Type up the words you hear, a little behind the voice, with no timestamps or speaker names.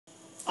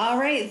All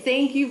right,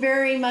 thank you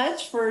very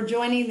much for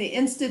joining the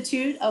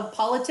Institute of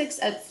Politics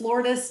at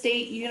Florida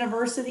State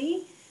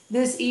University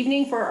this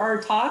evening for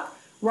our talk,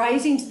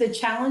 Rising to the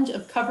Challenge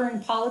of Covering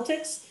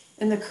Politics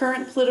in the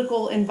Current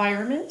Political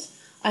Environment.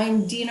 I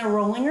am Deana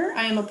Rohlinger.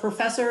 I am a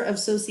professor of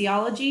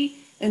sociology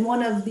and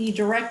one of the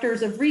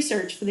directors of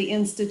research for the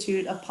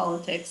Institute of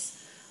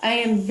Politics. I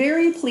am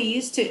very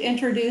pleased to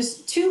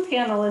introduce two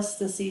panelists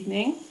this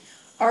evening.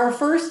 Our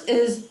first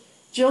is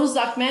Jill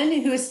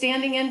Zuckman, who is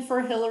standing in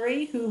for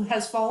Hillary, who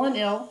has fallen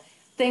ill.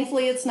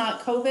 Thankfully, it's not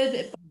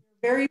COVID, but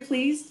we're very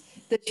pleased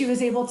that she was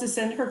able to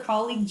send her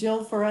colleague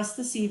Jill for us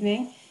this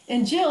evening.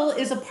 And Jill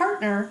is a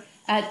partner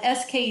at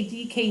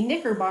SKDK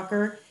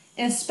Knickerbocker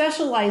and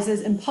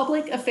specializes in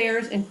public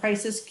affairs and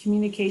crisis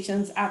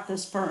communications at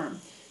this firm.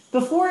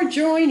 Before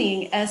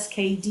joining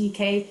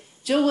SKDK,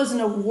 Jill was an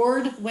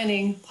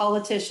award-winning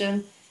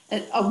politician,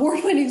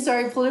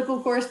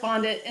 political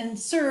correspondent, and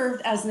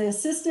served as an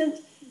assistant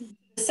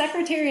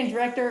Secretary and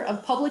Director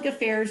of Public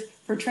Affairs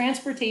for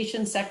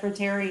Transportation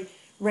Secretary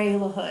Ray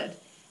LaHood.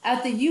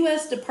 At the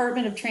U.S.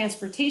 Department of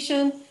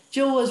Transportation,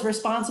 Jill was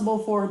responsible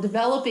for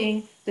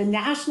developing the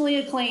nationally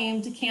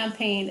acclaimed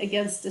campaign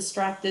against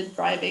distracted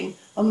driving,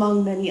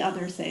 among many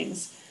other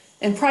things.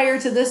 And prior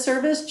to this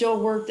service, Jill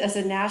worked as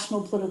a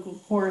national political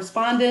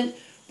correspondent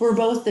for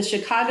both the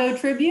Chicago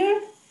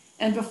Tribune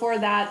and before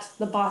that,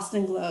 the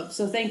Boston Globe.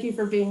 So thank you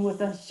for being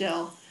with us,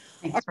 Jill.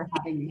 Thanks for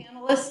having me.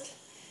 Panelist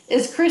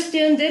is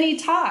Kristian Denny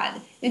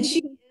Todd, and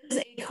she is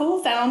a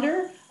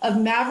co-founder of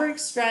Maverick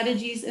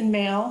Strategies in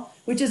Mail,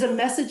 which is a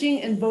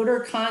messaging and voter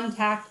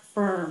contact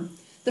firm.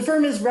 The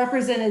firm has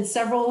represented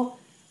several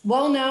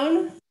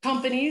well-known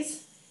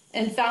companies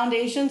and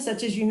foundations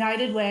such as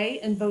United Way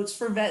and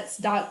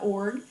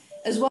votesforvets.org,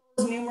 as well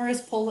as numerous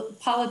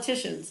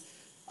politicians,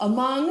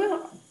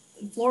 among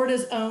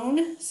Florida's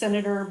own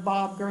Senator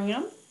Bob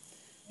Graham,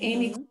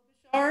 Amy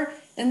Klobuchar,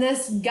 and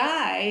this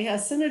guy, a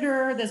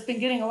senator that's been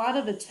getting a lot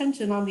of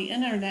attention on the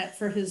internet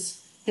for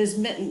his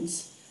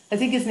mittens. I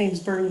think his name's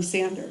Bernie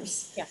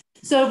Sanders. Yeah.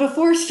 So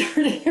before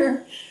starting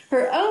her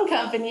own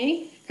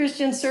company,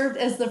 Kristian served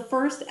as the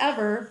first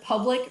ever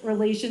public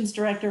relations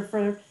director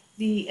for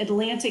the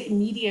Atlantic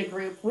Media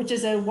Group, which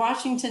is a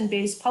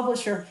Washington-based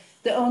publisher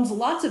that owns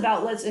lots of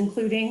outlets,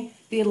 including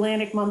the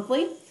Atlantic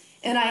Monthly.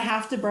 And I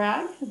have to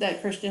brag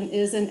that Kristian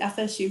is an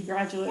FSU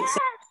graduate. Yes. So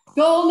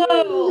go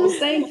Noles,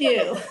 thank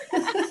you.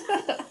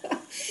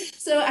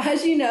 So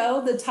as you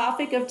know, the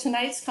topic of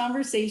tonight's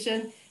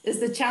conversation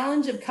is the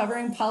challenge of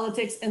covering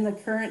politics in the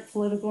current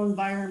political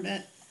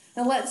environment.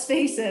 And let's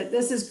face it,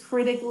 this is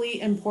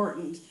critically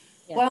important.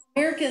 Yes. While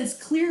Americans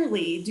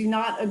clearly do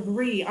not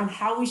agree on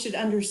how we should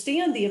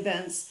understand the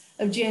events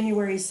of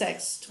January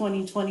 6,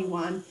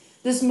 2021,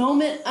 this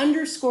moment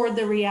underscored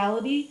the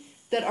reality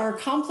that our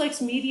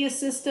complex media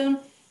system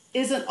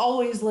isn't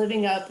always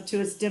living up to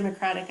its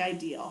democratic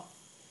ideal.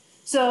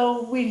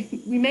 So we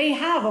may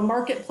have a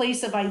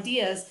marketplace of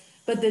ideas,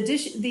 but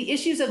the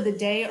issues of the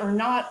day are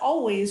not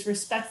always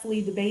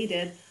respectfully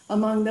debated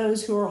among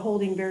those who are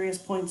holding various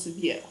points of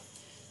view.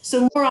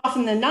 So more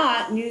often than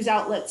not, news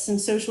outlets and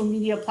social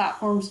media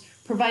platforms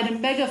provide a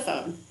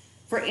megaphone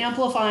for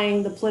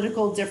amplifying the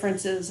political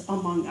differences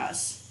among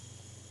us.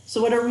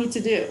 So what are we to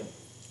do?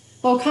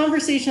 Well,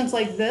 conversations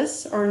like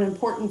this are an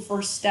important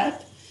first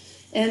step.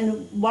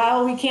 And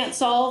while we can't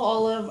solve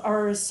all of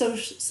our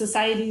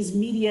society's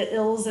media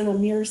ills in a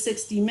mere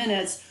 60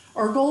 minutes,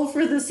 our goal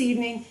for this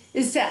evening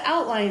is to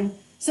outline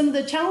some of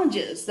the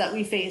challenges that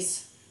we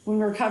face when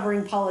we're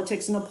covering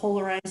politics in a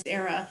polarized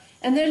era,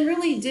 and then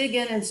really dig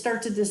in and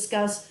start to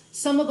discuss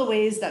some of the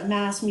ways that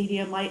mass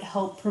media might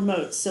help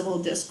promote civil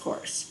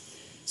discourse.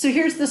 So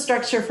here's the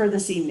structure for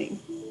this evening.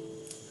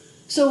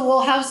 So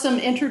we'll have some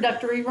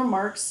introductory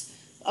remarks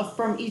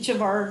from each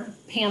of our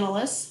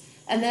panelists.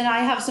 And then I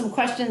have some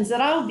questions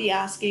that I'll be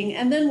asking,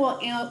 and then we'll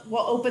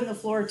open the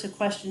floor to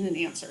question and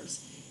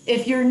answers.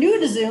 If you're new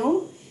to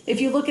Zoom, if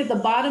you look at the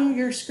bottom of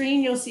your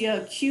screen, you'll see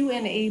a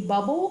Q&A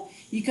bubble.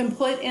 You can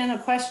put in a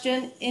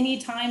question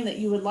anytime that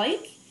you would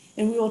like,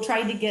 and we will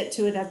try to get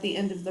to it at the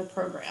end of the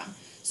program.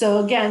 So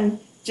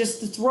again,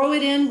 just throw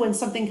it in when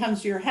something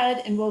comes to your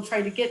head, and we'll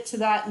try to get to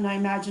that in, I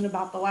imagine,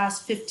 about the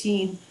last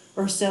 15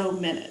 or so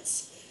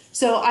minutes.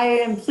 So I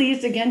am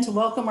pleased again to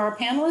welcome our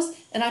panelists,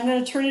 and I'm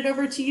going to turn it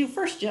over to you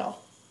first, Jill.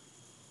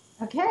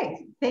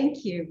 Okay,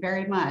 thank you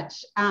very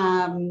much.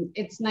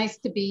 It's nice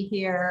to be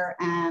here,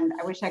 and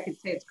I wish I could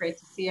say it's great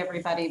to see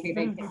everybody, but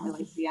I can't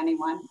really see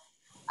anyone.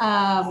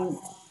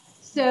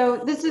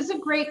 So this is a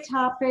great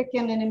topic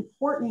and an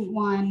important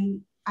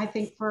one, I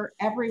think, for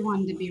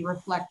everyone to be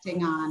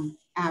reflecting on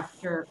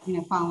after,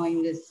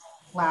 following this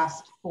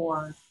last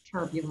 4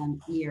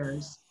 turbulent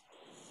years.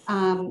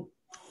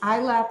 I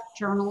left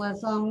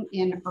journalism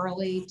in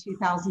early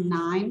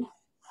 2009.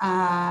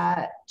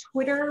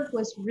 Twitter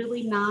was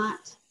really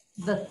not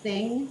the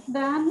thing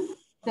then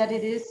that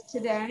it is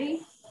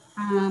today.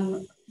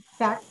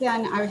 Back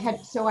then, I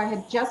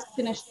had just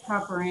finished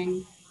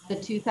covering the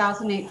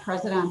 2008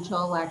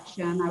 presidential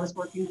election. I was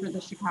working for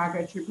the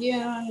Chicago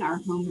Tribune, our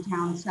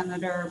hometown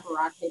senator,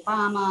 Barack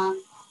Obama,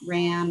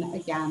 ran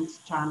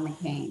against John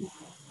McCain.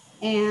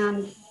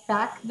 And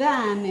back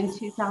then in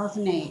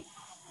 2008,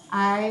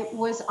 I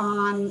was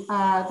on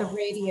the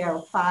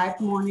radio 5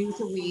 mornings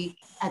a week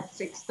at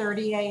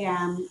 6:30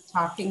 a.m.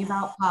 talking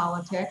about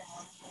politics.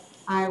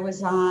 I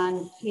was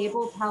on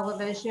cable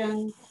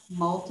television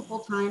multiple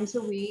times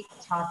a week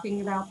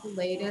talking about the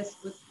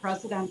latest with the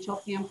presidential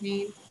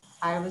campaign.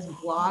 I was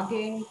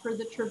blogging for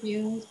the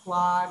Tribune's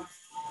blog,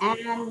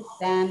 and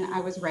then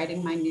I was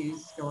writing my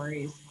news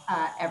stories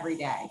every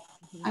day.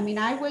 I mean,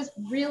 I was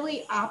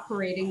really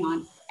operating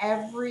on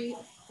every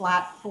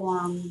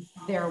platform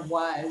there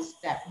was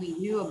that we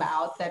knew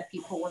about that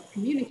people were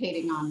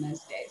communicating on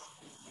those days.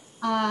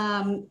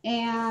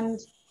 And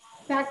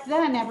back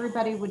then,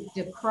 everybody would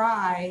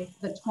decry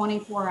the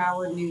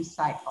 24-hour news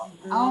cycle.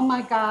 Oh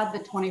my God, the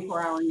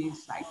 24-hour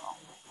news cycle.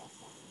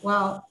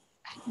 Well,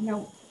 you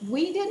know,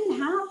 we didn't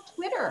have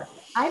Twitter.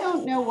 I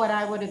don't know what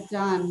I would have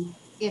done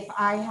if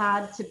I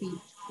had to be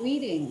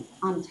tweeting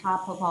on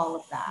top of all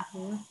of that.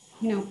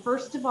 You know,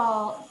 first of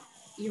all,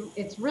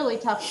 it's really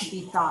tough to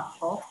be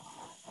thoughtful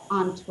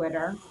on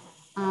Twitter.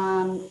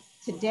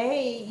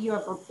 Today, you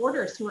have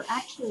reporters who are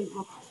actually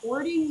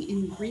reporting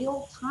in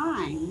real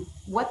time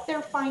what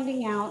they're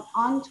finding out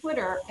on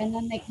Twitter, and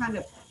then they kind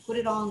of put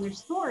it all in their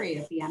story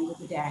at the end of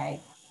the day.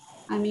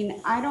 I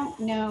mean, I don't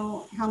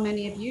know how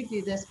many of you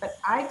do this, but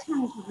I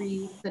tend to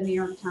read the New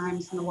York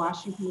Times and the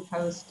Washington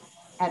Post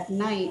at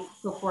night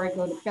before I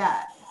go to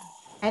bed.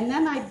 And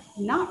then I'm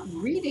not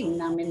reading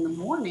them in the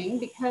morning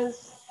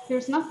because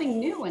there's nothing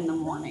new in the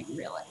morning,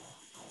 really.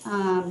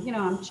 You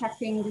know, I'm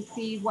checking to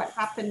see what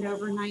happened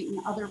overnight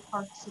in other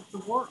parts of the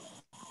world.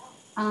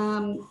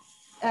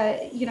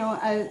 You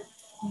know,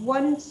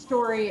 one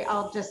story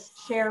I'll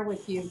just share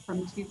with you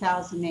from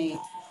 2008.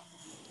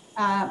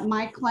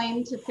 My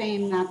claim to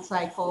fame that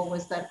cycle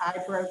was that I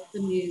broke the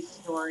news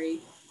story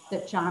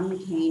that John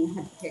McCain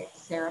had picked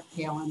Sarah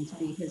Palin to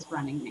be his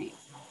running mate.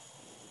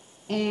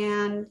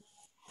 And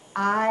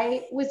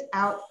I was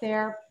out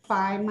there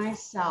by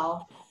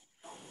myself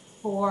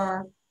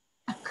for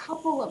a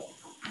couple of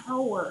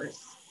hours.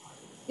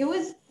 It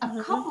was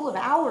a couple of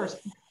hours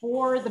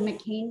before the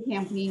McCain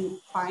campaign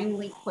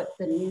finally put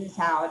the news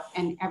out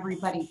and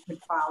everybody could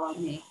follow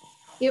me.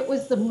 It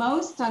was the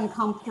most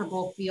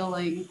uncomfortable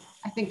feeling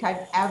I think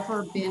I've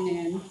ever been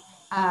in.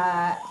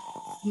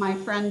 My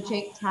friend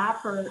Jake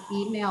Tapper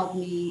emailed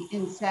me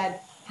and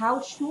said,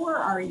 "How sure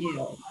are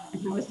you?"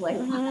 And I was like,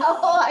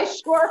 "Oh, I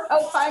sure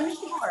hope I'm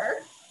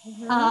sure."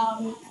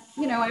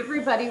 You know,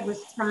 everybody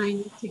was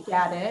trying to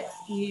get it,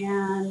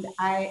 and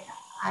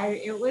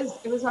it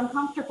was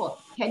uncomfortable.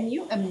 Can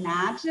you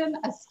imagine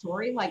a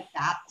story like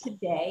that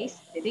today,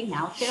 sitting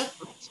out there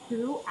for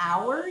 2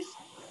 hours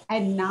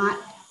and not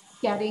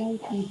getting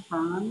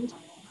confirmed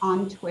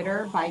on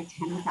Twitter by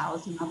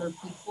 10,000 other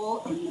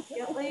people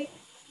immediately?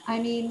 I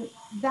mean,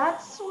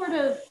 that's sort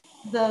of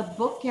the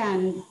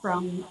bookend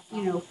from,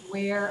 you know,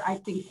 where I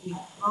think we've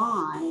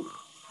gone.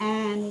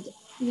 And,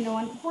 you know,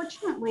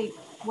 unfortunately,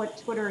 what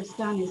Twitter has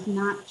done is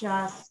not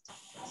just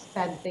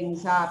sped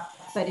things up,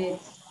 but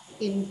it's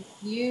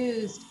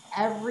infused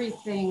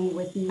everything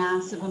with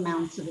massive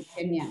amounts of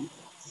opinion.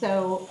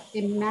 So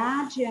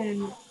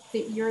imagine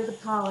that you're the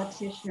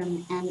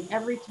politician, and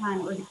every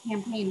time, or the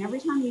campaign, every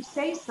time you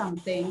say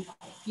something,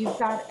 you've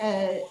got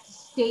a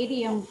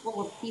stadium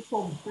full of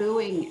people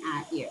booing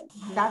at you.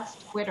 That's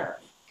Twitter,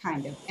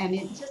 kind of. And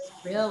it just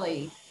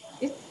really,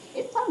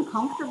 it's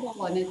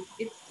uncomfortable and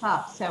it's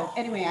tough. So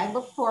anyway, I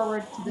look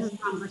forward to this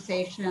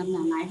conversation,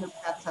 and I hope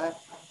that's a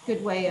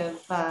good way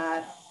of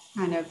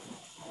kind of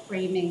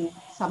framing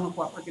some of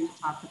what we're going to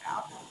talk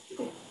about.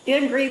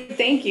 Yeah, great.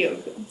 Thank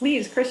you.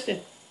 Please, Kristian.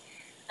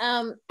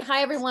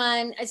 Hi,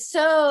 everyone. I'm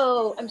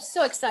so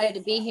excited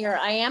to be here.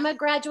 I am a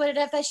graduate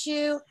at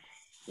FSU,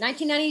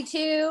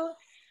 1992.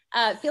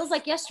 Feels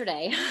like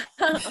yesterday.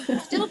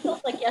 Still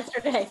feels like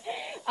yesterday,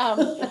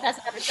 but that's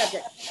another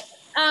subject.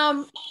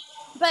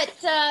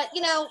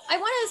 You know, I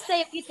want to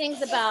say a few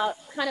things about,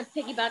 kind of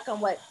piggyback on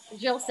what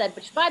Jill said,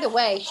 which, by the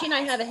way, she and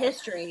I have a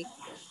history.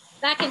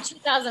 Back in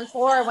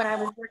 2004, when I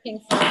was working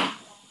for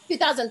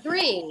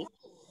 2003,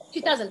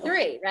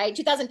 right?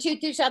 2002,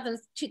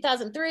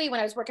 2003, when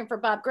I was working for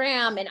Bob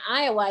Graham in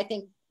Iowa, I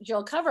think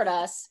Jill covered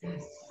us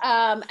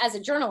as a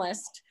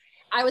journalist.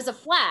 I was a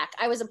flack.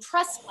 I was a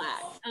press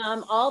flack.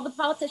 All the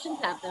politicians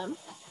have them.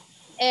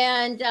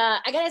 And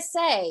I gotta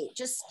say,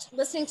 just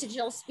listening to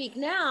Jill speak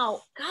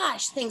now,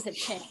 gosh, things have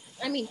changed.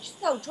 I mean,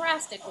 so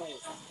drastically.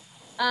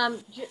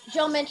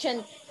 Jill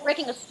mentioned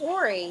breaking a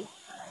story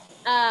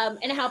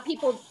and how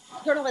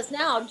journalists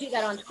now do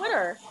that on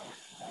Twitter.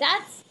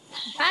 That's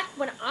back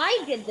when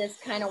I did this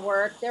kind of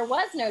work, there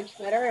was no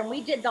Twitter, and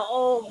we did the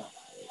old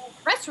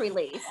press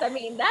release. I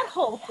mean, that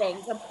whole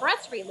thing's a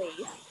press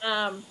release.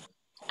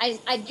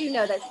 I do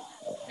know that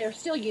they're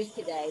still used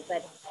today,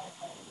 but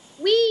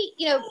we,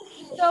 you know,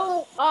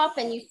 so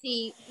often you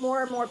see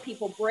more and more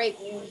people break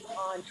news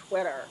on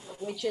Twitter,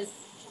 which is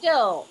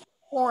still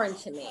foreign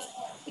to me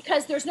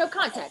because there's no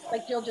context,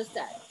 like Jill just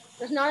said.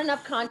 There's not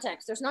enough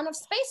context. There's not enough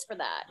space for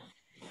that.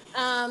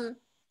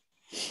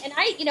 And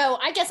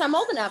I guess I'm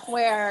old enough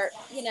where,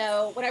 when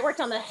I worked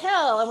on the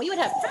Hill and we would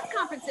have press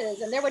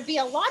conferences and there would be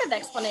a lot of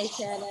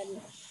explanation. And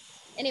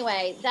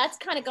anyway, that's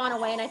kind of gone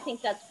away. And I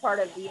think that's part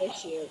of the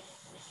issue.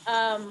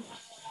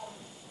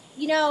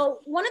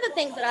 One of the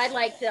things that I'd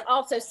like to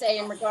also say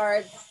in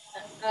regards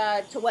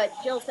to what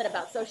Jill said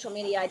about social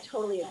media, I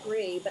totally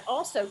agree, but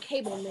also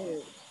cable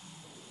news.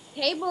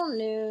 Cable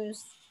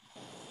news,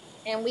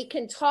 and we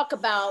can talk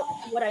about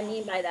what I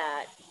mean by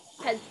that,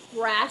 has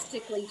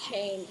drastically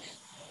changed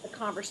the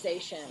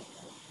conversation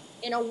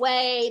in a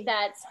way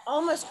that's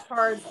almost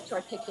hard to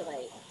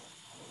articulate.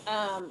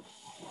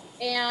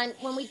 And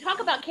when we talk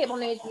about cable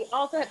news, we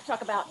also have to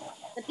talk about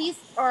that these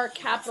are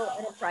capital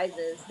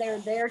enterprises. They're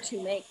there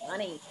to make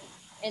money.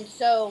 And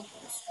so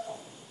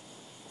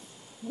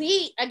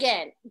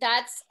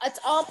it's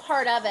all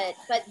part of it,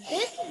 but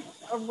this is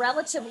a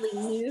relatively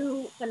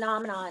new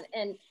phenomenon.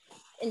 And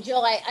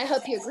Jill, I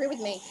hope you agree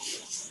with me,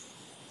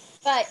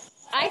 but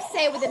I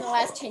say within the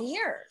last 10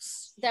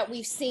 years that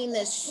we've seen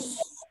this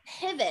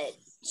pivot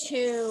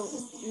to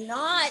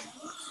not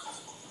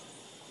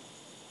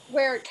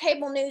where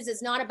cable news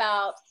is not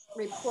about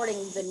reporting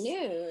the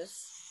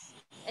news.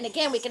 And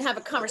again, we can have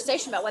a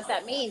conversation about what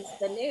that means,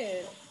 the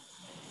news,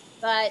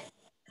 but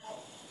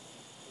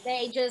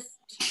they just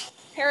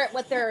parrot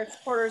what their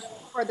supporters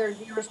or their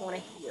viewers want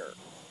to hear.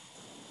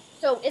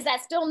 So is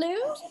that still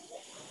news?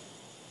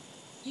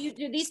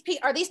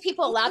 Are these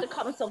people allowed to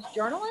call themselves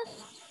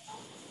journalists?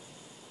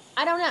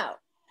 I don't know.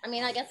 I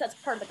mean, I guess that's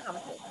part of the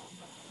conversation.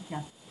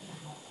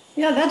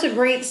 Yeah, that's a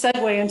great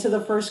segue into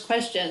the first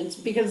questions,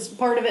 because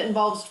part of it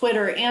involves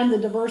Twitter and the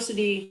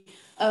diversity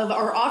of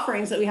our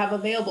offerings that we have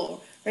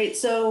available, right?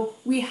 So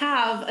we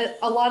have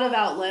a lot of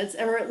outlets,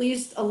 or at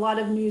least a lot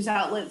of news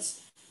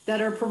outlets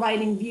that are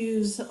providing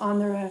views on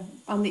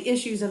the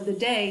issues of the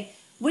day.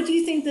 What do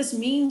you think this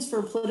means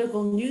for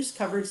political news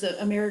coverage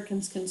that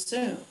Americans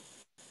consume?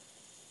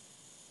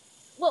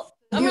 Well,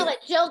 I'm gonna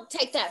let Jill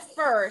take that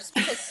first,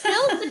 because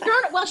Jill's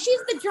the she's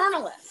the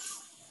journalist.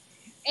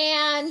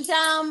 And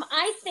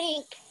I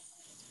think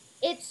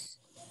it's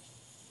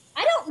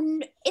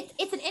an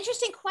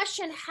interesting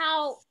question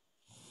how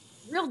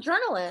real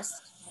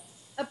journalists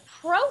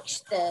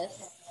approach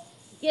this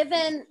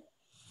given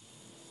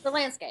the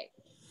landscape.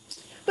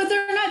 But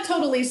they're not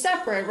totally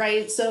separate,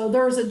 right? So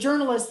there's a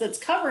journalist that's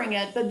covering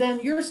it, but then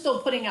you're still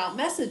putting out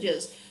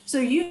messages. So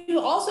you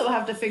also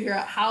have to figure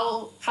out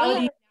how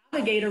do you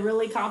navigate a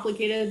really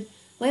complicated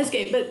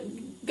landscape. But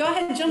go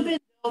ahead, jump in,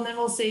 and then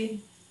we'll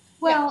see.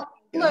 Well,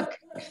 look,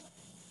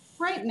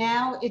 right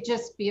now it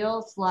just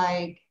feels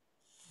like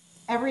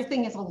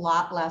everything is a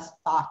lot less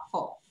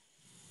thoughtful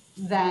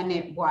than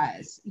it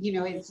was.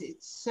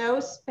 It's so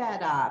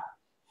sped up.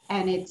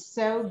 And it's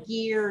so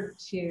geared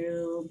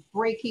to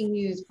breaking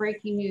news,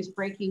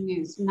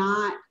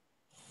 not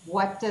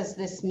what does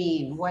this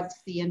mean?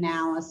 What's the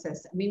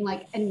analysis? I mean,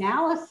 like,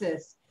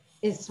 analysis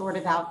is sort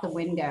of out the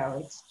window.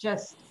 It's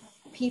just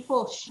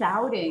people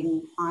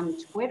shouting on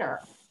Twitter,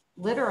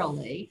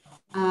 literally,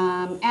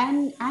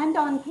 and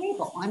on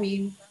cable. I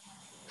mean,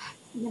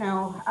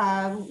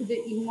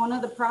 one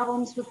of the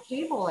problems with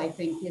cable, I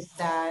think, is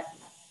that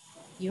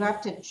you have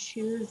to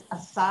choose a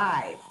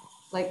side.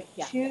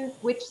 Choose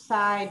which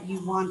side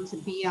you want to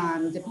be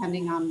on,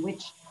 depending on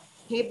which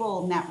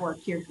cable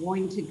network you're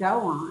going to go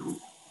on.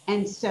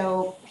 And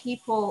so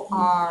people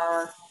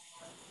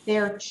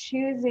they're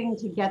choosing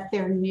to get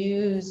their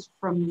news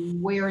from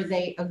where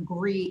they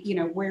agree,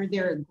 where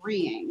they're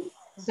agreeing.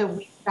 So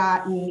we've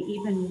gotten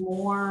even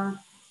more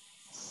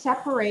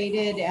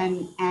separated,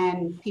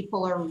 and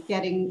people are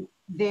getting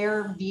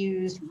their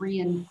views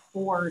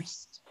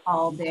reinforced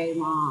all day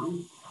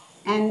long.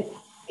 And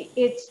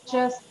it's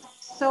just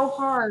so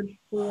hard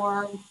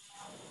for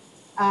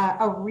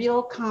a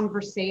real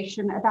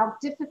conversation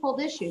about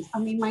difficult issues. I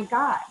mean, my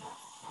God,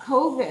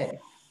 COVID,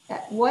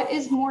 what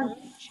is more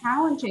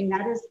challenging?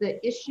 That is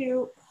the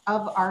issue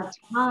of our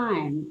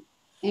time.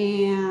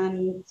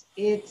 And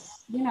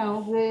it's,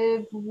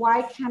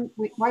 why can't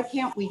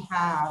we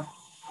have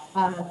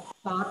a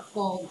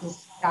thoughtful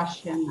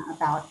discussion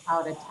about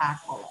how to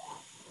tackle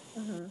it?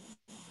 Mm-hmm.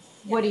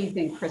 What do you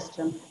think,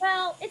 Kristian?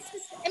 Well, it's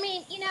just,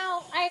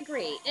 I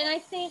agree. And I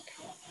think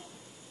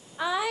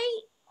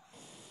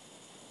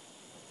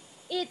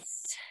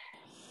it's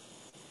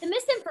the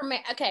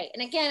misinformation. Okay.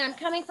 And again, I'm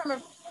coming from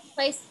a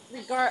place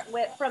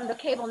from the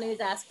cable news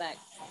aspect.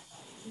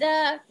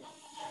 The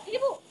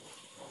cable,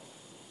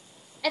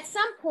 at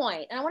some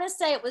point, and I want to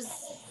say it was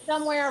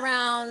somewhere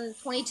around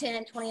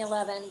 2010,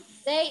 2011,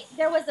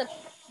 there was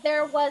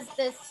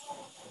this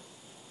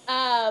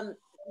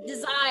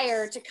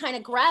desire to kind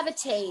of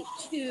gravitate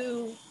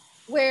to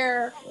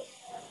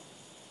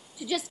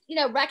just,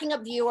 racking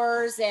up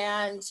viewers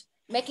and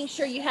making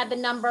sure you had the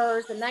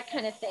numbers and that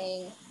kind of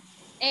thing.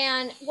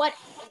 And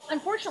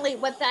unfortunately,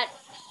 what that,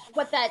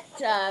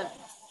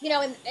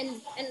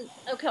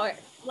 okay,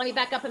 let me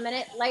back up a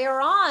minute,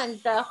 layer on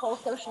the whole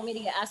social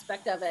media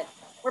aspect of it,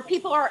 where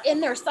people are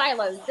in their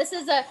silos. This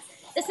is a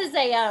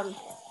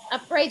a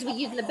phrase we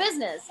use in the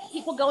business.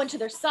 People go into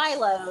their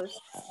silos,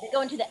 they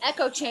go into the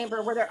echo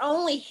chamber where they're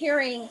only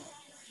hearing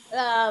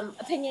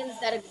opinions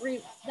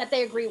that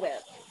they agree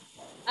with.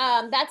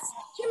 That's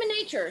human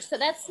nature, so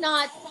that's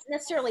not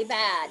necessarily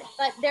bad.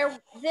 But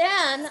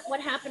then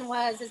what happened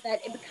is that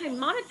it became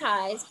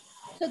monetized.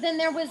 So then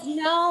there was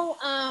no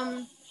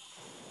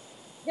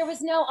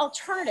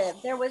alternative.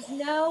 There was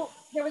no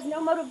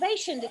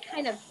motivation to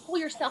kind of pull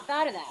yourself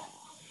out of that.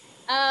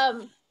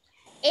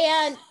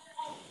 And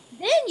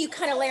then you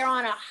kind of layer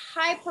on a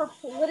hyper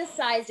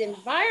politicized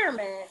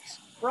environment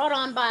brought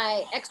on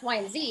by X, Y,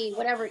 and Z,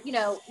 whatever,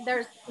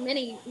 there's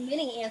many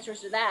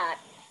answers to that.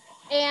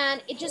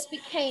 And it just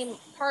became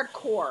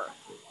hardcore.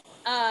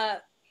 I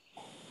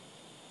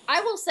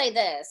will say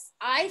this.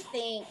 I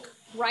think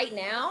right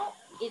now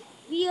it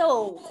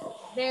feels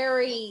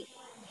very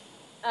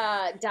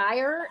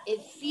dire.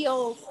 It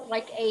feels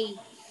like a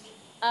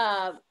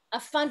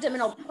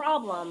fundamental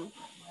problem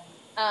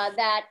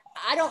that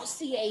I don't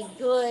see a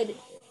good,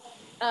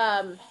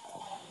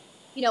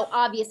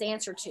 obvious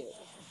answer to.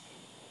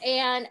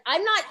 And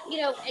I'm not,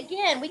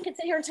 again, we could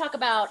sit here and talk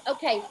about,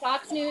 okay,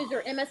 Fox News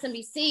or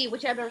MSNBC,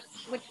 whatever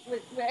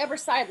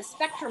side of the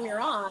spectrum you're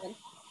on,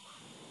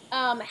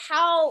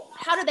 how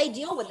do they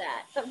deal with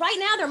that? But right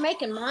now they're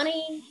making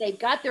money, they've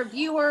got their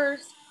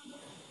viewers,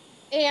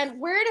 and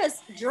where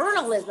does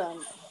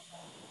journalism,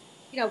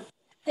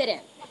 fit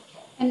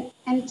in?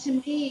 And to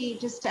me,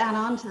 just to add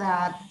on to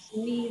that, to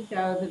me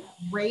though, the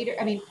greater,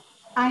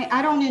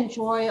 I don't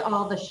enjoy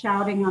all the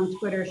shouting on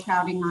Twitter,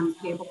 shouting on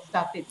cable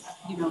stuff. It's,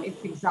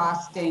 it's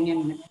exhausting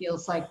and it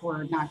feels like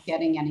we're not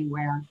getting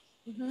anywhere.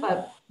 Mm-hmm.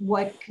 But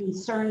what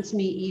concerns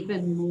me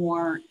even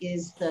more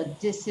is the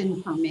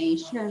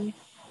disinformation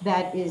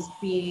that is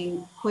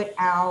being put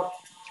out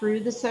through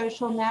the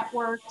social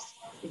networks.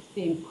 It's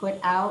being put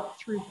out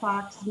through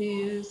Fox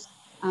News.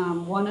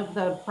 One of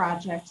the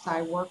projects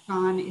I work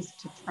on is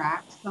to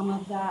track some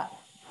of that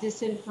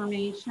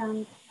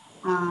disinformation.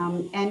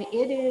 And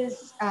it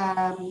is,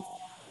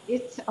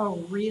 it's a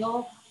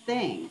real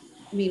thing.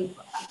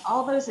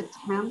 All those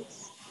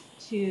attempts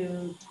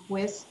to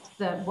twist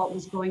what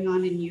was going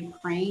on in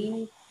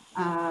Ukraine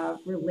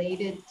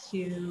related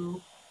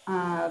to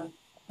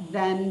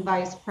then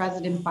Vice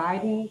President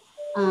Biden,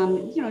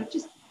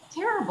 just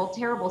terrible,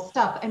 terrible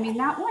stuff.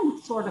 That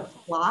one sort of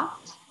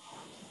flopped,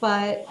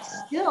 but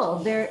still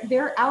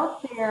they're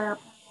out there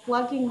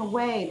plugging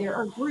away. There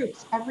are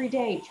groups every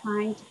day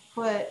trying to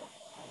put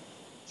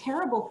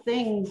terrible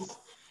things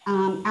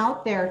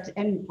out there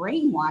and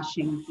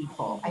brainwashing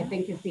people, I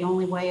think is the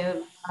only way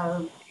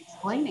of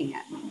explaining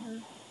it. Mm-hmm.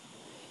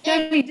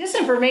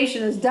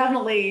 Disinformation is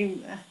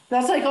definitely,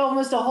 that's like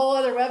almost a whole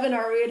other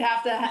webinar we would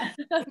have to have.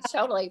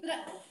 Totally.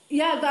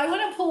 Yeah, but I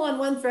want to pull on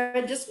one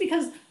thread just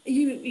because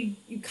you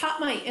caught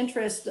my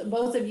interest,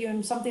 both of you,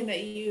 in something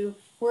that you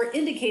were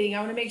indicating. I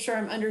want to make sure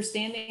I'm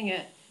understanding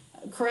it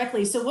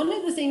correctly. So one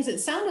of the things it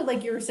sounded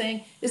like you were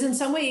saying is in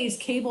some ways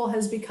cable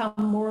has become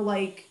more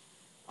like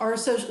our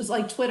social,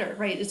 like Twitter,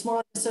 right? It's more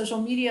like a social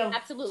media.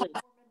 Absolutely.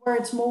 Where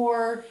it's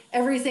more,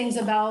 everything's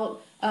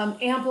about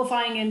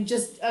amplifying and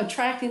just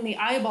attracting the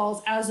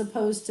eyeballs as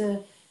opposed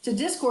to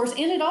discourse.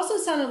 And it also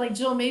sounded like,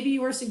 Jill, maybe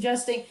you were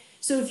suggesting,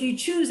 so if you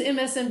choose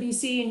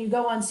MSNBC and you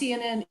go on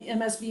CNN,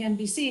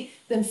 MSNBC,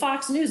 then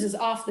Fox News is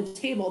off the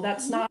table.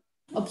 That's not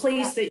a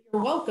place that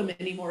you're welcome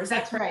anymore. Is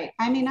that correct?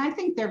 Right. I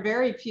think there are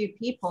very few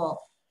people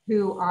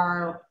who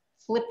are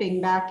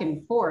flipping back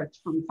and forth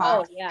from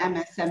Fox,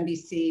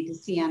 MSNBC to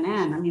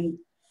CNN.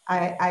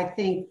 I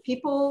think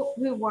people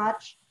who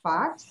watch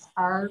Fox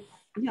are,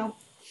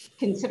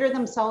 consider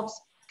themselves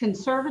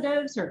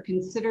conservatives or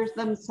consider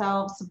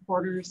themselves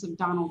supporters of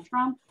Donald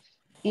Trump.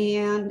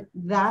 And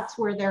that's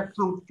where they're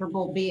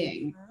comfortable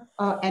being.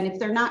 And if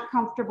they're not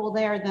comfortable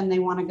there, then they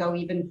want to go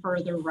even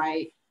further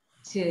right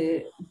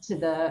to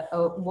the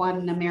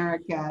One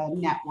America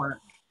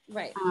network.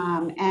 Right.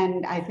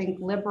 And I think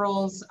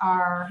liberals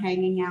are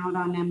hanging out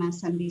on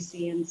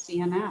MSNBC and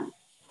CNN.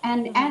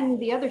 And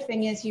the other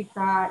thing is you've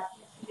got,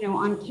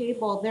 on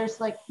cable, there's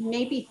like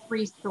maybe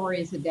 3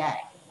 stories a day,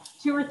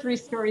 2 or 3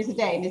 stories a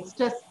day. And it's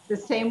just the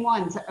same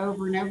ones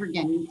over and over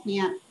again. You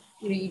can't,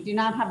 you do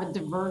not have a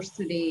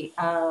diversity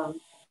of,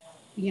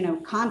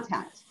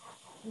 content,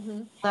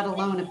 let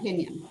alone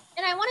opinion.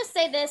 And I want to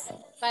say this,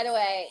 by the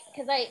way,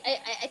 because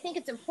I think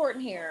it's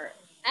important here.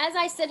 As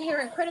I sit here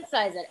and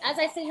criticize it, as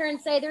I sit here and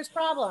say there's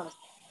problems,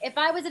 if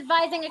I was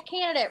advising a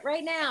candidate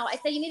right now, I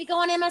say you need to go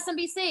on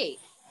MSNBC.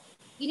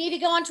 You need to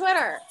go on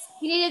Twitter.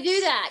 You need to do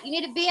that. You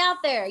need to be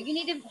out there. You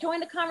need to join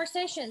the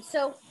conversation.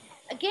 So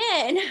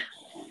again,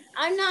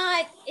 I'm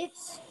not,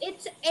 it's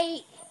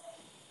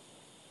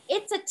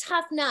a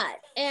tough nut.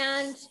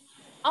 And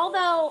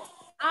although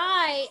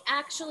I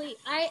absolutely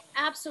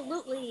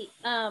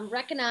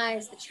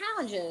recognize the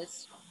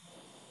challenges,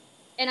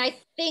 and I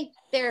think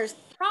there's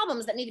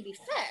problems that need to be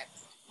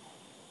fixed,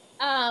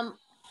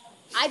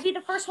 I'd be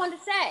the first one to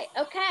say,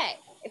 okay,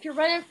 if you're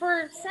running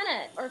for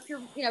Senate or if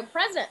you're,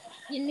 president,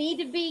 you need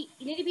to be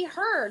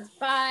heard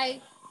by,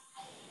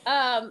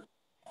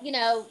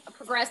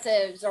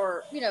 progressives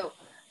or,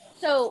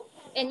 so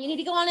and you need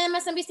to go on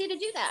MSNBC to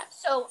do that.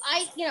 So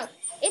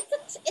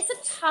it's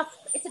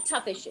a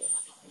tough issue.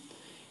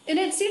 And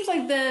it seems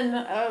like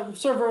then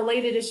sort of a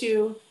related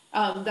issue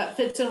that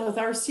fits in with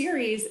our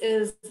series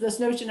is this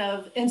notion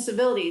of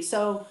incivility.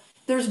 So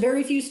there's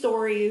very few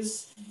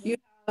stories. You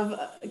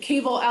have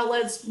cable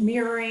outlets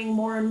mirroring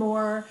more and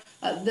more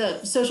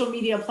the social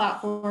media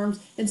platforms.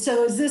 And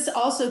so is this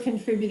also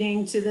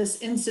contributing to this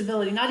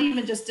incivility, not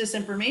even just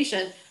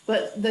disinformation,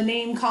 but the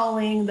name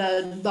calling,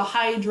 the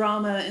high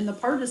drama and the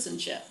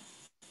partisanship?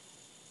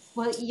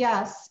 Well,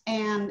 yes,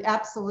 and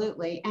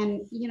absolutely.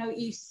 And, you know,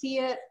 you see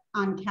it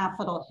on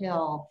Capitol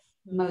Hill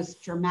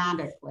most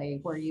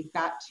dramatically, where you've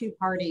got two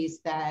parties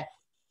that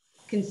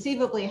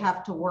conceivably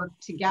have to work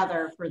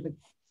together for the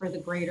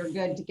greater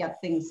good to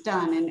get things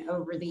done. And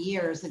over the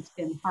years, it's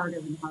been harder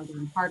and harder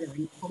and harder.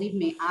 And believe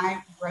me,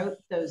 I wrote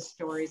those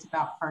stories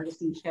about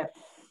partisanship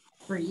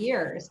for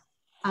years.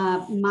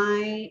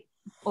 My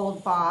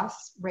old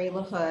boss, Ray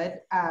LaHood,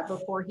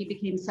 before he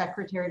became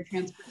Secretary of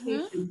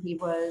Transportation, he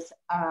was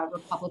a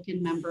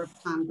Republican member of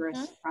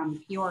Congress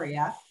from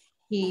Peoria.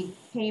 He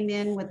came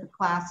in with the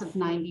class of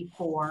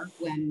 '94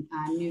 when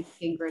Newt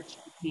Gingrich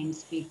became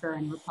Speaker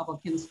and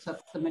Republicans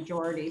took the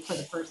majority for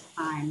the first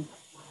time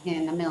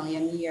in a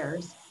million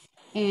years.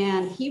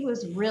 And he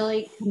was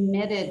really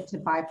committed to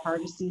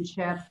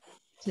bipartisanship,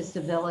 to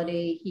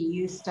civility. He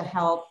used to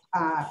help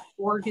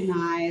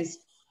organize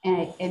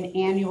an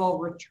annual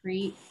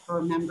retreat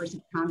for members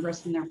of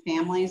Congress and their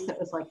families that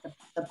was like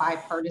the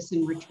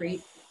bipartisan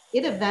retreat.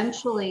 It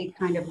eventually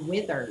kind of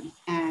withered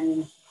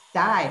and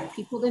died.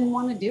 People didn't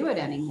want to do it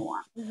anymore.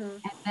 And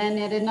then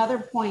at another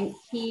point,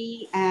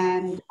 he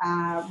and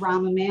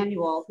Rahm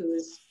Emanuel,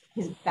 who's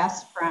his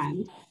best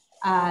friend,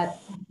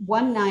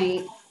 one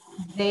night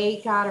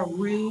they got a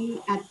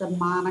room at the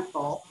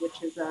Monocle,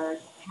 which is a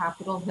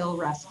Capitol Hill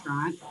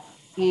restaurant,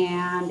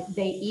 and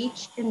they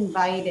each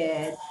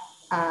invited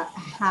a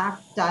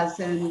half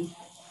dozen,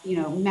 you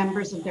know,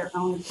 members of their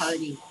own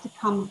party to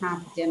come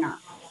have dinner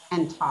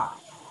and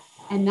talk.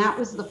 And that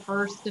was the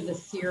first of a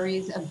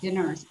series of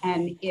dinners.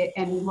 And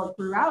what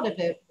grew out of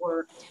it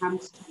were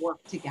attempts to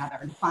work together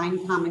and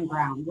find common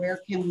ground.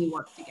 Where can we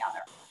work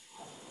together?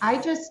 I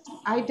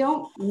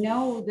don't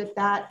know that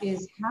that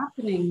is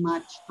happening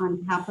much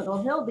on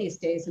Capitol Hill these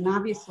days. And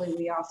obviously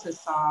we also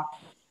saw,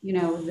 you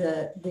know,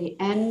 the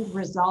end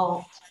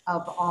result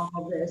of all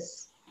of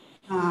this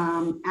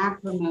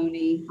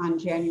acrimony on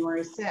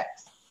January 6th.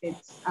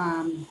 It's,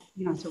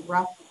 you know, it's a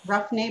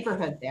rough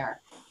neighborhood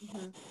there.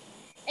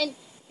 And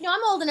you know,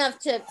 I'm old enough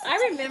to,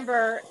 I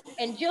remember,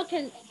 and Jill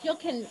can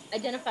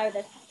identify with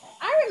this.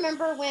 I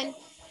remember when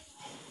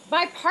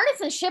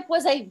bipartisanship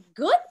was a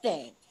good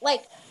thing.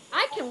 Like,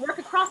 I can work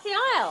across the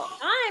aisle.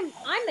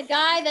 I'm the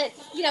guy that,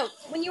 you know,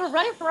 when you were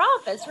running for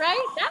office,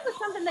 right? That was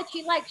something that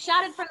you like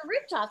shouted from the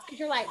rooftops because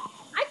you're like,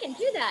 I can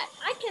do that.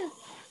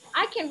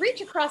 I can reach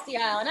across the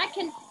aisle,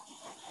 and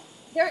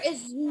there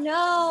is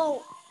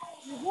no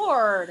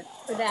reward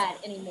for that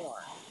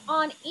anymore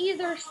on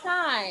either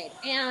side.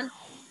 And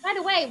by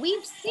the way,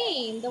 we've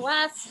seen the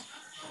last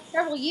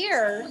several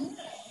years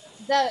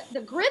the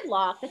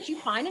gridlock that you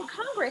find in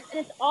Congress, and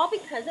it's all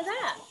because of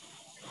that.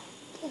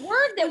 The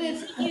word that we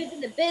use in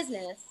the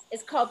business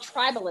is called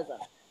tribalism.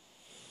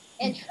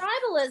 And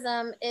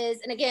tribalism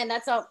is, and again,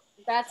 that's a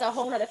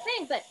whole other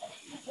thing, but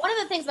one of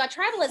the things about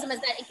tribalism is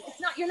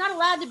that you're not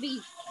allowed to be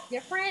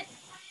different.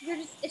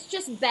 It's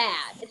just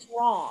bad. It's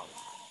wrong.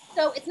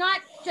 So it's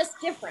not just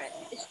different.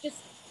 It's just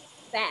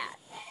bad.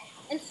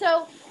 And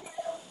so,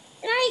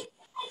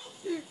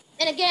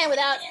 and again,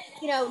 without,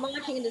 you know,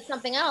 launching into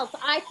something else,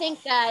 I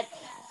think that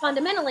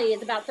fundamentally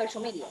is about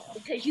social media,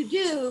 because you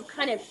do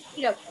kind of,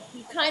 you know,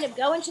 you kind of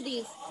go into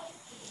these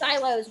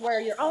silos where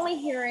you're only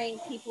hearing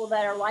people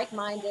that are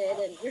like-minded,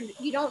 and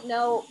you don't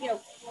know, you know,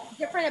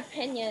 different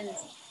opinions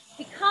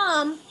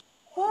become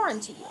foreign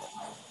to you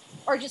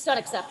or just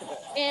unacceptable.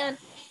 And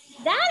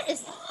that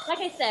is, like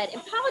I said, in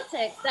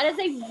politics, that is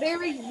a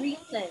very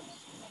recent,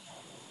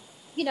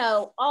 you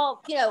know,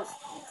 all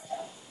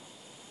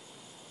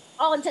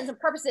intents and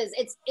purposes,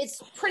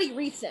 it's pretty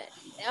recent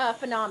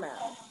phenomenon.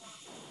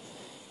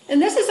 And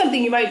this is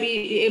something you might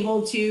be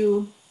able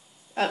to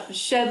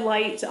shed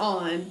light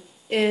on,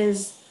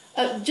 is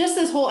just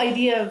this whole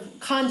idea of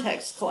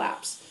context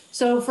collapse.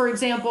 So for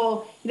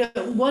example, you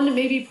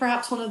know,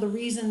 perhaps one of the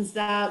reasons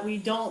that we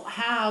don't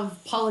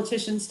have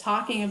politicians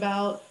talking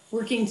about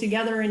working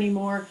together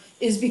anymore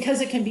is because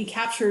it can be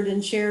captured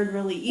and shared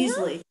really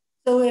easily.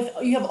 So if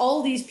you have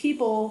all these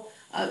people,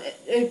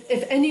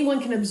 if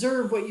anyone can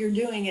observe what you're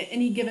doing at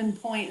any given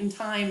point in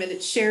time and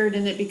it's shared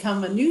and it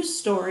become a news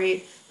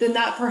story, then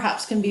that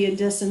perhaps can be a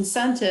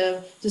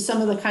disincentive to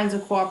some of the kinds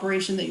of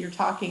cooperation that you're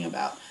talking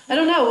about. I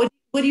don't know.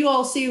 What do you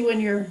all see when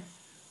you're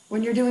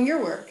doing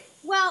your work?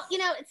 Well, you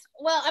know,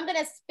 I'm going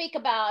to speak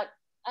about,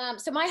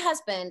 so my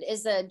husband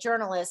is a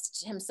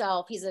journalist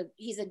himself. He's a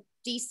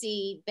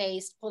DC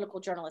based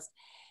political journalist.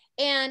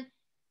 And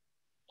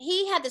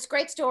he had this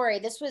great story.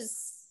 This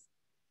was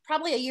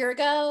probably a year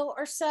ago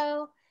or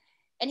so.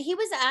 And he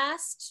was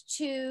asked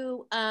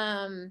to,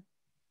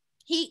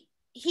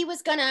 he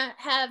was gonna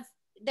have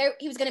there.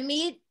 He was gonna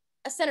meet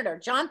a senator,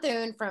 John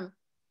Thune from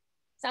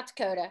South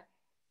Dakota.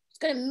 He's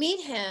gonna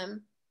meet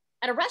him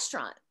at a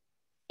restaurant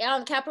out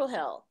on Capitol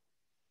Hill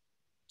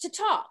to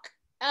talk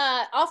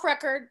off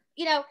record,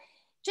 you know,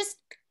 just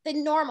the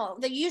normal,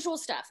 the usual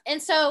stuff.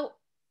 And so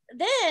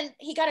then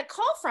he got a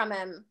call from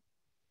him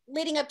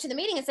leading up to the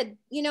meeting and said,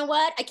 you know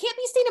what? I can't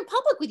be seen in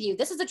public with you.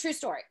 This is a true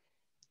story.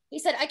 He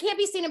said, I can't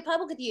be seen in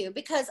public with you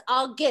because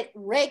I'll get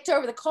raked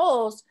over the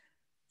coals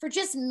for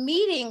just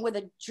meeting with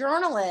a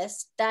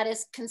journalist that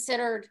is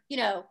considered, you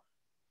know,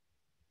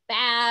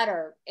 bad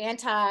or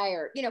anti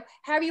or, you know,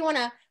 however you want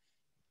to.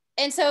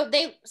 And so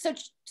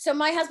so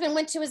my husband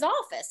went to his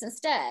office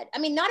instead. I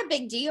mean, not a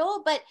big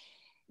deal, but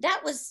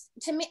that was,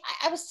 to me,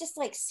 I was just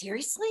like,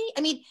 seriously?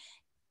 I mean,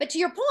 but to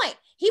your point,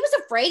 he was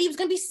afraid he was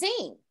going to be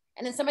seen.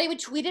 And then somebody would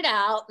tweet it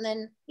out, and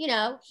then, you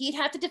know, he'd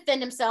have to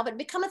defend himself. It'd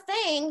become a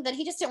thing that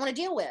he just didn't want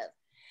to deal with.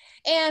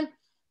 And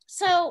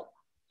so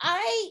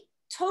I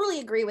totally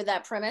agree with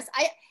that premise.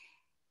 I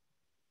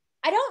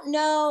don't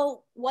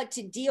know what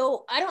to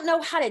deal. I don't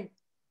know how to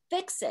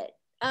fix it.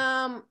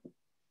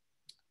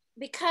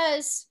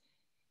 Because,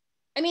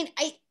 I mean,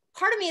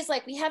 part of me is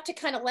like, we have to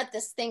kind of let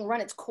this thing run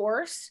its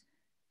course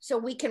so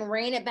we can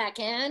rein it back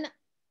in.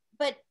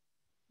 But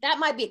that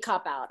might be a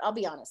cop out, I'll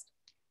be honest.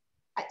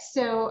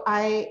 So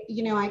I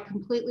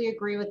completely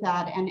agree with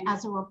that. And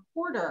as a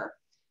reporter,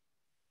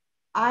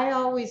 I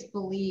always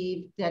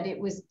believed that it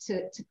was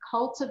to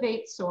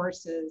cultivate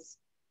sources.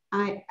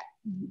 The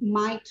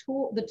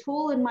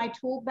tool in my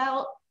tool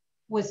belt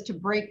was to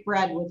break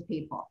bread with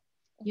people.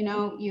 You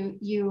know,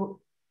 you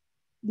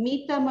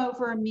meet them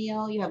over a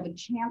meal, you have a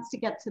chance to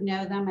get to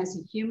know them as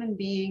a human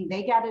being.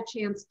 They get a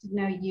chance to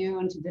know you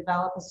and to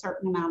develop a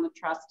certain amount of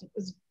trust. It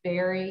was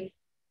very,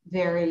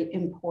 very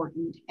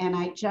important. And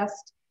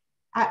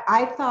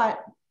I thought,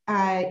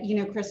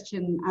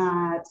 Kristian,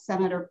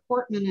 Senator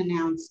Portman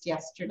announced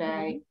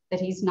yesterday that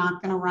he's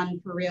not going to run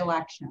for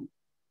re-election.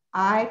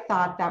 I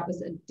thought that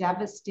was a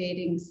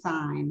devastating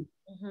sign.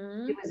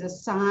 It was a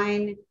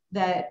sign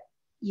that,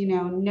 you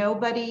know,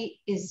 nobody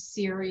is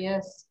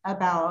serious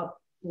about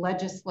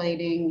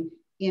legislating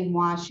in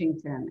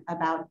Washington,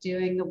 about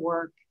doing the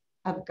work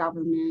of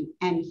government,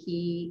 and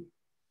he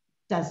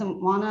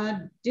doesn't want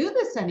to do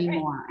this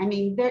anymore. I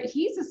mean,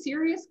 he's a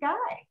serious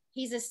guy.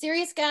 He's a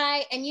serious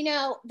guy. And, you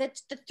know, the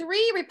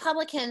three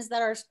Republicans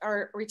that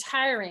are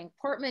retiring,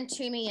 Portman,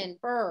 Toomey, and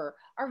Burr,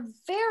 are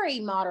very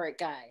moderate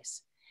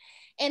guys.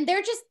 And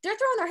they're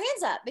throwing their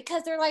hands up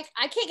because they're like,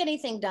 I can't get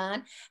anything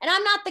done. And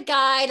I'm not the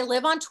guy to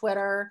live on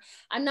Twitter.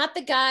 I'm not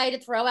the guy to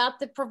throw out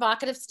the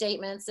provocative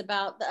statements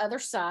about the other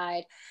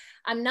side.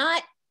 I'm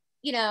not,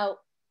 you know,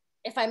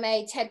 if I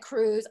may, Ted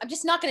Cruz. I'm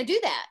just not going to do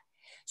that.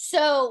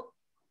 So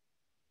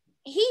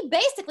he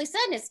basically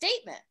said in his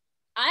statement,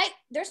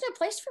 there's no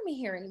place for me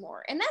here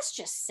anymore. And that's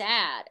just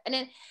sad.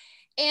 And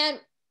I'm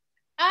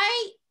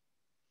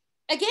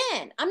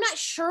not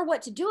sure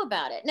what to do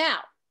about it.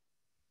 Now,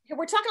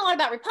 we're talking a lot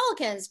about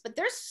Republicans, but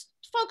there's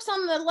folks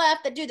on the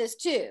left that do this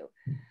too.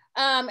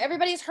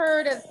 Everybody's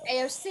heard of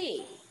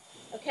AOC.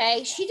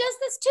 Okay. She does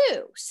this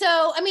too.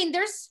 So, I mean,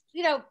 there's,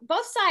 you know,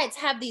 both sides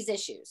have these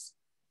issues,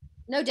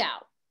 no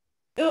doubt.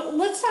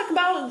 Let's talk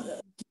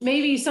about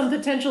maybe some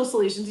potential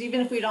solutions,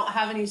 even if we don't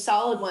have any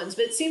solid ones.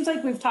 But it seems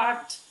like we've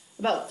talked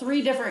about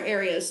three different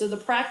areas. So the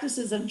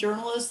practices of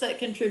journalists that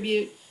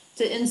contribute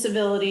to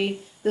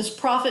incivility, this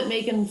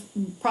profit-making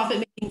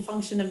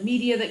function of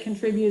media that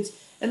contributes,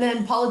 and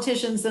then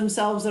politicians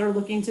themselves that are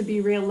looking to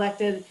be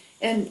reelected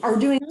and are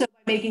doing so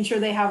by making sure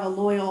they have a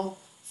loyal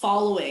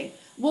following.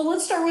 Well,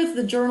 let's start with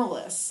the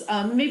journalists.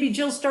 Maybe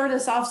Jill, start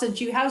us off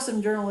since you have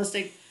some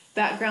journalistic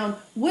background.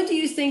 What do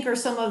you think are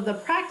some of the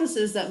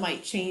practices that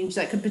might change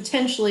that could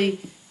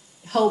potentially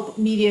help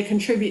media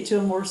contribute to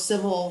a more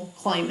civil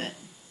climate?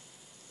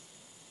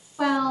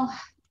 Well,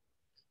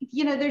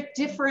 you know, there's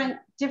different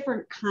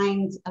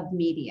kinds of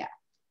media.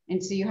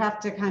 And so you have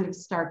to kind of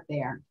start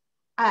there.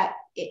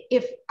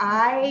 If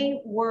I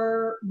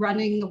were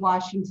running the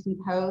Washington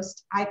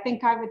Post, I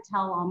think I would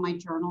tell all my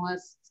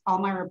journalists, all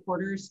my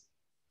reporters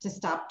to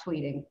stop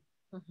tweeting.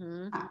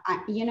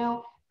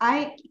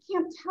 I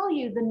can't tell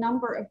you the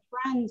number of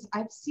friends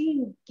I've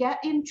seen get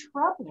in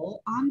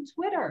trouble on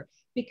Twitter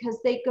because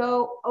they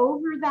go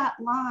over that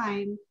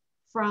line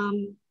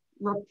from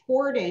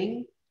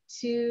reporting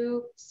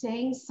to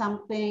saying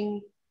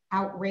something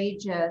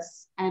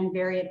outrageous and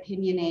very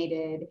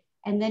opinionated,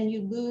 and then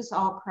you lose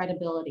all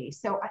credibility.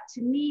 So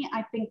to me,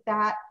 I think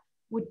that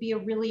would be a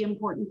really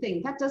important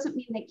thing. That doesn't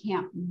mean they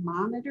can't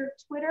monitor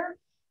Twitter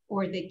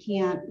or they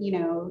can't, you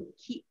know,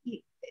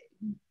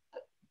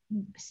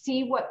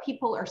 see what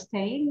people are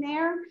saying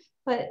there.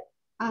 But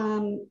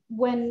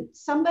when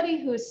somebody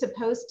who is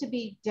supposed to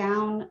be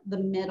down the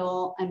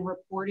middle and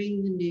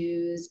reporting the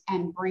news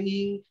and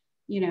bringing,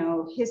 you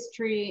know,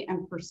 history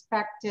and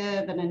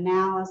perspective and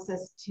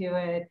analysis to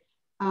it,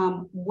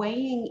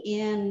 weighing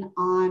in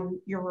on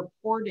your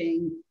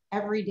reporting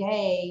every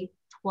day,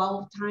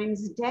 12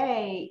 times a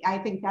day, I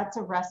think that's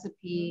a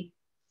recipe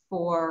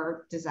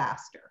for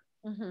disaster.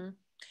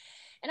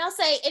 And I'll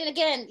say, and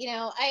again,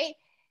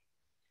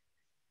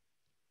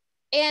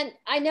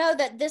 I know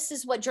that this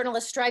is what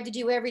journalists strive to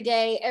do every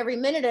day, every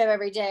minute of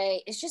every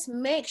day, is just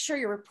make sure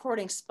you're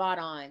reporting spot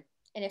on.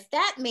 And if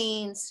that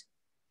means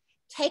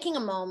taking a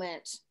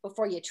moment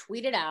before you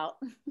tweet it out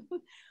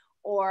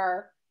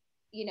or,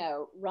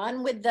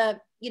 run with the,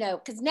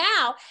 because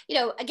now,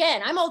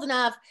 again, I'm old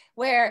enough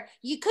where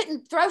you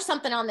couldn't throw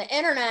something on the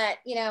internet,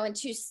 in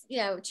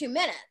 2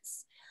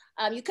 minutes.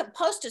 You could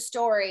post a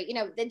story,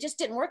 it just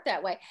didn't work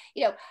that way.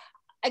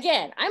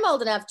 Again, I'm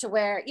old enough to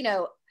where,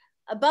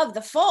 above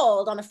the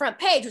fold on the front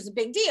page was a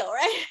big deal,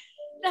 right?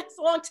 That's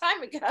a long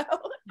time ago.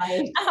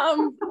 Right.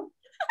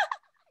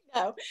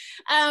 No.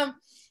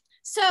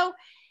 So,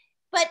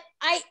 but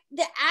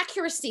the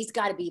accuracy's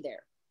got to be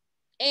there.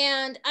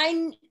 And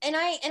I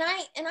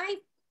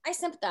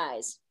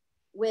sympathize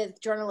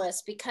with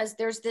journalists because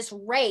there's this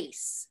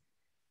race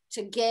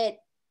to get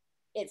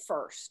it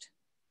first.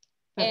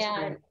 That's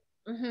right.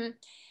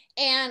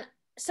 And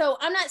so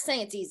I'm not saying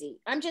it's easy.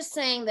 I'm just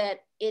saying that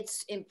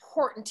it's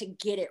important to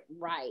get it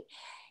right.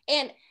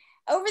 And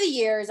over the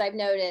years, I've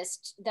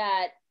noticed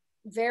that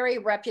very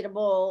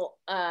reputable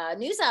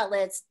news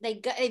outlets,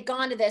 they've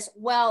gone to this,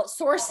 well,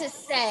 sources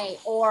say,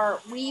 or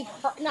we've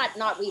heard,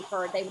 not we've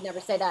heard, they would never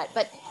say that,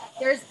 but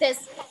there's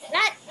this,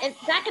 and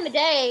back in the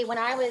day when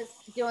I was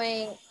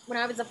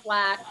a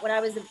flack, when I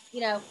was,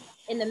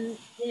 in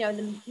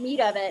the meat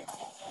of it,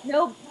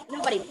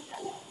 nobody did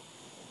that.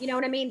 You know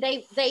what I mean?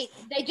 They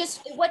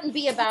just, it wouldn't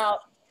be about,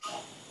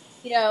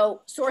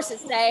 sources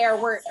say,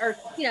 or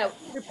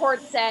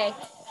reports say.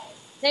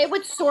 They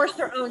would source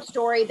their own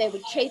story. They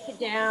would chase it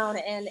down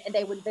and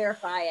they would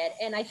verify it.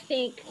 And I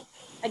think,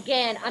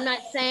 again, I'm not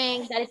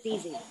saying that it's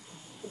easy.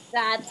 You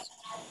got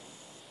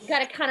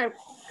to kind of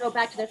go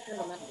back to those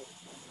fundamentals.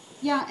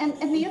 Yeah,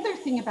 and the other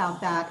thing about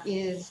that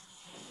is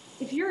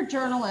if you're a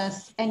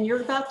journalist and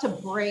you're about to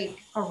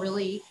break a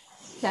really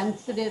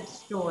sensitive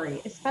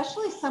story,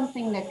 especially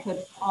something that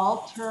could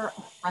alter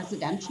a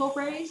presidential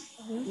race,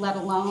 let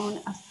alone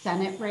a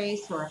Senate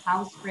race or a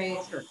House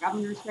race or a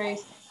governor's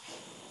race,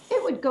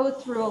 it would go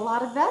through a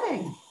lot of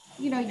vetting.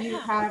 You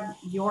have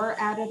your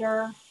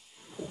editor,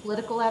 the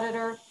political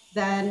editor,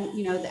 then,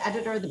 the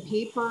editor of the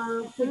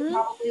paper would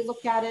probably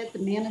look at it, the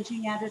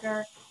managing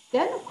editor.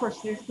 Then, of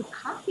course, there's the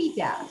copy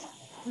desk.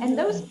 And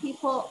those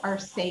people are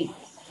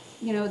saints.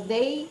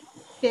 They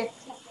fix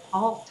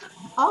all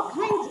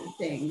kinds of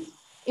things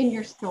in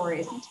your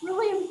stories. It's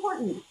really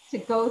important to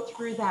go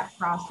through that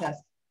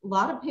process. A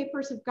lot of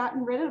papers have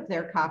gotten rid of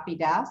their copy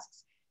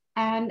desks.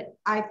 And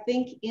I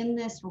think in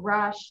this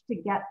rush to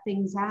get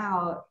things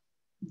out,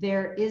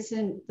 there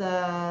isn't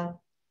the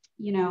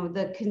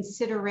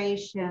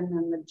consideration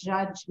and the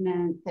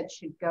judgment that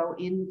should go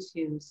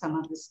into some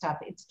of the stuff.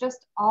 It's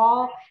just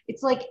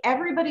it's like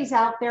everybody's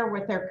out there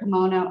with their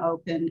kimono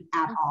open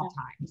at all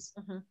times.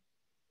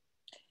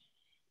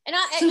 And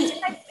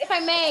if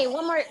I may,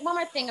 one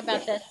more thing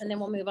about this, and then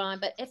we'll move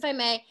on. But if I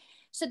may,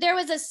 so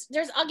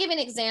I'll give you an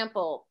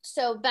example.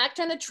 So back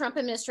during the Trump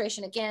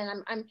administration,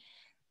 again, I'm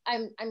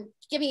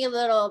giving you a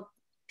little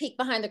peek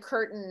behind the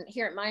curtain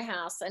here at my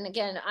house. And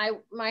again,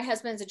 my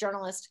husband's a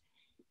journalist,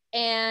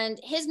 and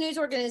his news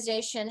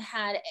organization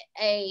had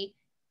a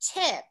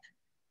tip.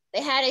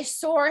 They had a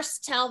source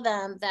tell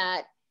them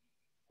that,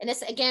 and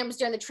this again was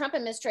during the Trump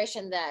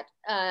administration, that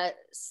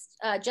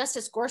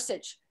Justice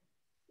Gorsuch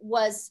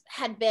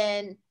had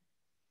been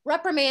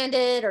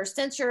reprimanded or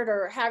censured,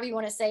 or however you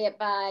want to say it,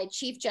 by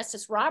Chief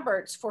Justice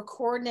Roberts for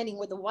coordinating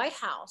with the White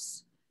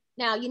House.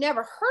 Now, you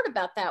never heard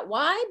about that.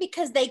 Why?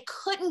 Because they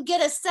couldn't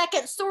get a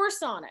second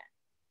source on it.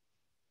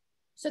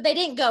 So they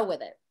didn't go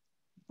with it.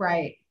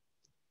 Right.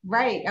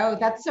 Oh,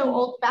 that's so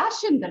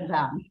old-fashioned of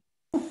them.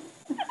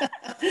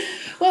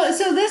 Well,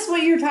 so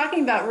what you're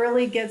talking about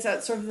really gets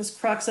at sort of this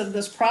crux of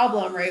this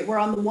problem, right? Where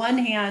on the one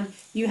hand,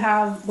 you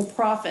have the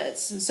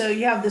profits. And so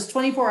you have this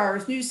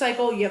 24-hour news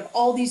cycle, you have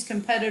all these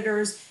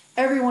competitors,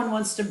 everyone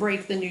wants to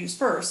break the news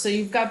first. So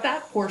you've got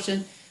that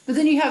portion, but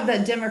then you have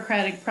that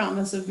democratic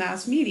promise of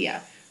mass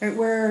media, right?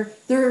 Where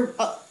they're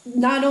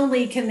not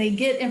only can they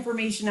get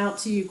information out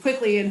to you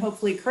quickly and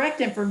hopefully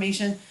correct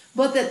information,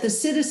 but that the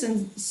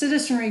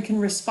citizenry can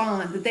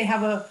respond, that they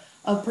have a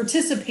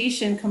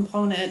participation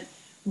component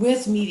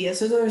with media.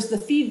 So there's the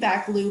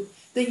feedback loop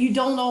that you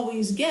don't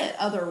always get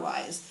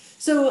otherwise.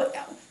 So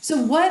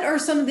what are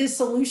some of the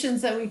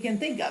solutions that we can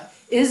think of?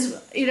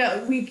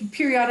 We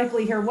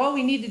periodically hear, well,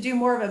 we need to do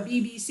more of a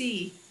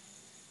BBC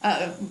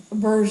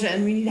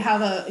version. We need to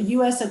have a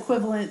US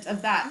equivalent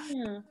of that.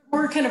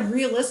 More kind of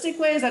realistic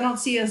ways. I don't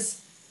see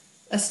us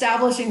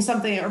establishing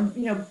something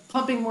or,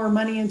 pumping more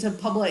money into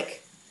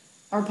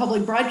our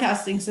public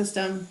broadcasting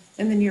system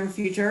in the near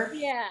future.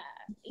 Yeah.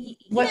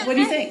 What do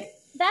you think?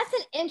 That's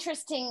an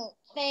interesting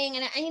thing.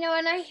 And,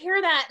 and I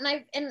hear that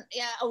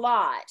a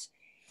lot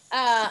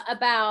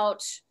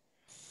about,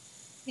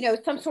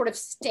 some sort of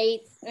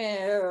state,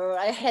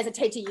 I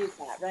hesitate to use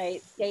that,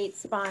 right? State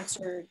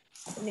sponsored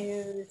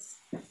news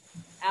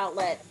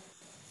outlet.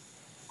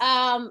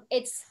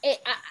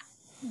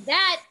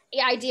 That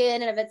idea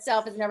in and of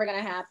itself is never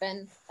going to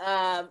happen.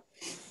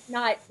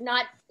 not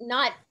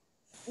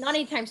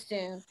anytime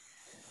soon.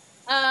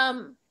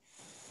 I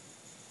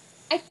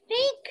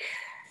think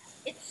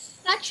it's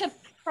such a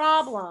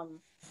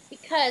problem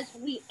because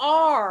we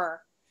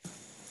are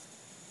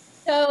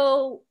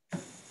so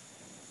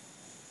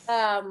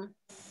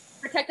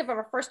protective of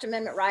our First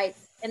Amendment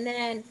rights, and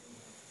then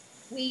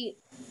we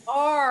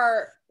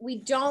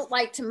don't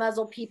like to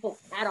muzzle people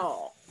at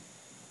all,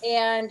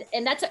 and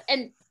that's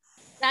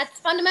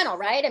fundamental,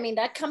 right? I mean,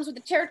 that comes with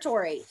the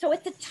territory, so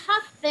it's a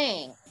tough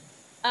thing.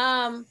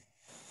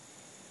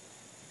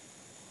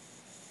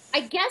 I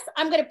guess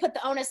I'm going to put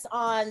the onus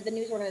on the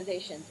news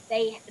organizations.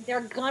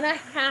 They're going to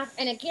have,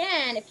 and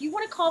again, if you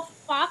want to call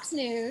Fox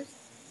News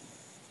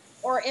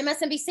or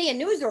MSNBC a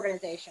news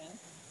organization,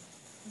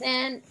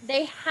 then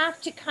they have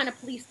to kind of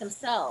police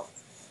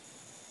themselves.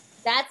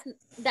 That's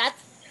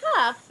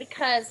tough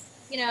because,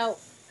 you know,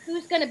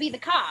 who's going to be the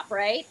cop,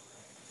 right?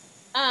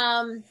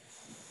 Now,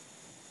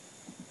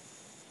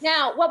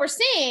 what we're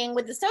seeing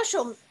with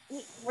the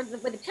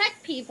with the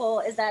tech people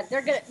is that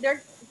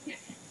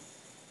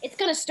it's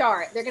going to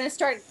start. They're going to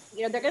start,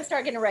 you know, they're going to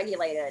start getting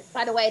regulated.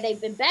 By the way, they've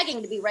been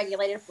begging to be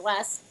regulated for the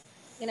last,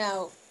 you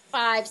know,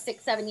 5,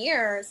 6, 7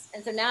 years.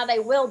 And so now they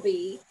will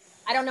be.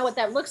 I don't know what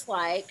that looks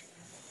like,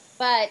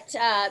 but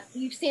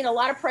you've seen a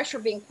lot of pressure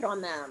being put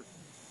on them.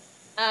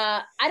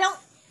 I don't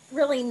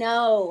really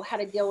know how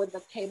to deal with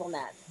the cable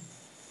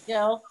nets, you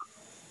know?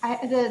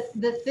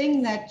 The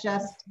thing that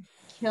just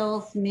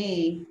kills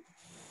me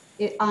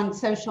on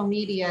social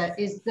media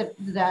is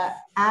the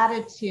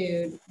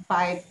attitude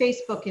by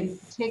Facebook in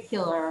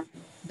particular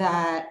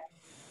that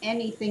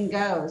anything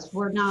goes.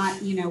 We're not,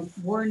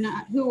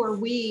 who are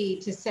we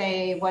to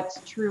say what's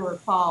true or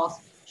false?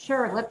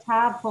 Sure, let's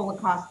have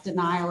Holocaust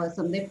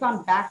denialism. They've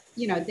gone back,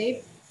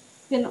 they've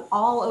been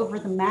all over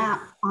the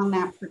map on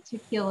that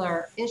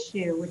particular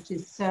issue, which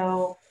is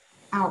so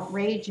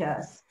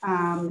outrageous.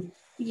 And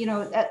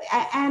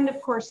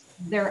of course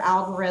their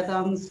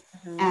algorithms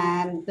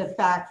and the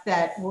fact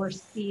that we're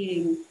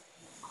seeing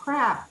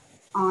crap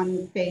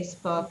on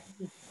Facebook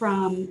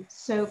from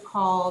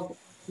so-called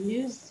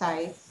news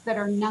sites that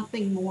are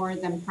nothing more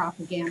than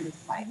propaganda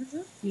sites.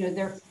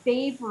 They're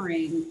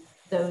favoring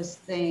those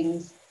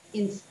things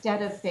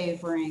instead of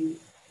favoring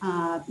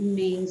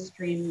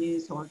mainstream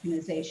news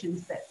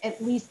organizations that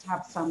at least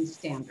have some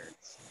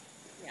standards.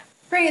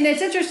 Right, and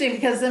it's interesting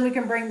because then we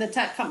can bring the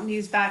tech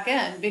companies back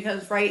in,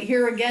 because right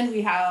here again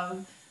we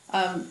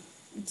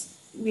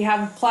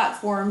have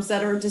platforms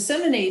that are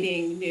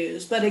disseminating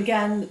news, but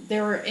again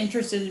they're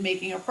interested in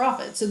making a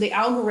profit. So the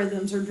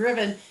algorithms are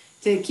driven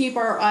to keep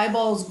our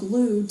eyeballs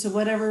glued to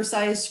whatever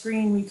size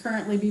screen we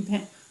currently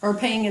are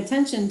paying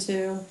attention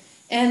to,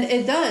 and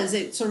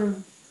it sort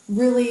of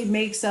really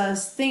makes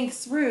us think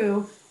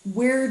through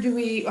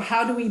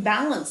how do we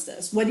balance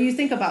this? What do you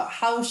think about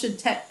how should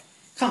tech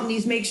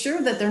companies make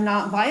sure that they're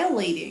not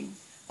violating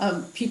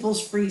people's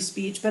free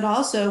speech, but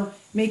also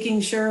making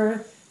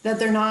sure that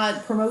they're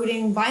not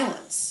promoting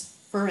violence,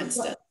 for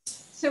instance?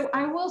 So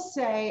I will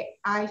say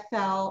I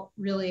felt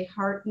really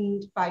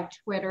heartened by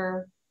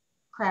Twitter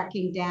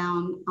cracking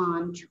down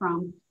on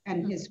Trump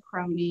and his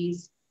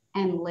cronies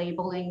and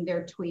labeling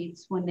their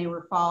tweets when they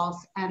were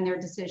false, and their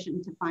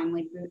decision to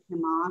finally boot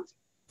him off.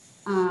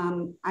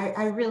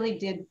 I really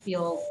did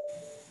feel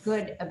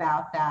good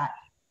about that.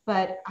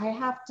 But I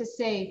have to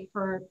say,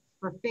 for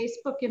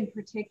Facebook in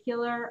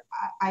particular,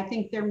 I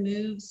think their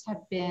moves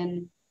have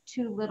been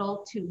too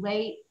little, too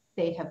late.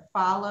 They have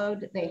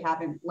followed, they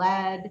haven't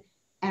led.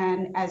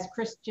 And as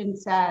Kristian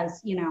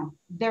says,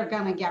 they're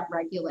going to get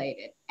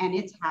regulated, and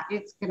it's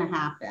going to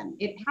happen.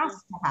 It has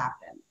to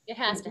happen. It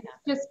has to happen.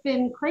 It's just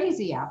been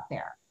crazy out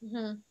there.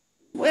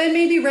 Well, and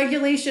maybe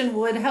regulation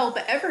would help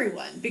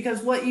everyone,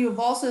 because what you've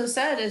also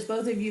said, as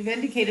both of you have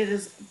indicated,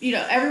 is,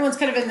 everyone's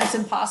kind of in this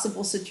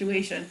impossible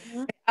situation.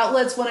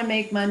 Outlets want to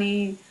make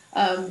money.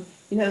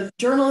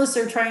 Journalists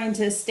are trying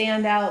to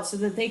stand out so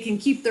that they can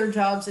keep their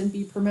jobs and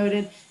be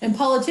promoted. And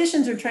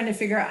politicians are trying to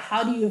figure out,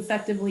 how do you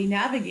effectively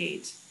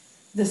navigate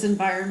this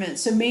environment?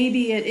 So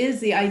maybe it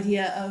is the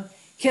idea of,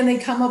 can they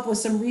come up with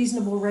some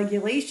reasonable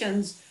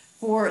regulations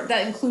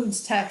that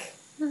includes tech,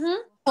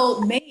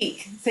 help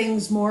make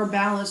things more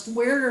balanced,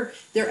 where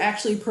they're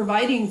actually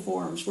providing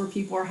forums where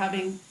people are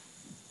having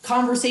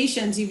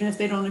conversations, even if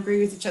they don't agree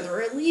with each other,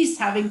 or at least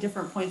having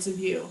different points of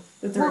view.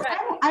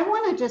 I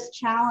want to just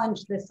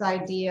challenge this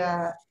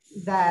idea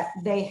that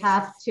they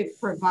have to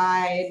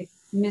provide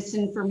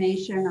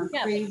misinformation or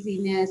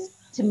craziness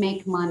to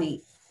make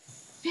money.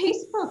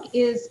 Facebook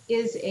is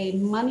a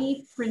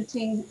money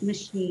printing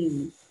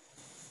machine.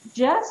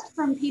 Just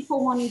from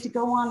people wanting to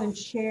go on and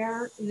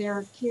share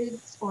their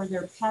kids or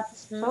their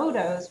pets'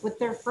 photos with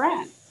their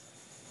friends.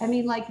 I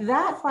mean, like,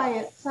 that by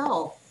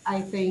itself,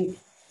 I think,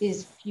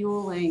 is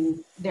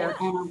fueling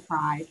their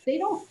enterprise. They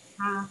don't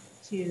have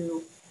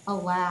to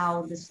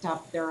allow the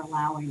stuff they're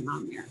allowing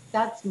on there.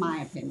 That's my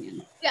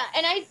opinion. Yeah,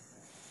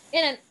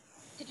 and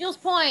to Jill's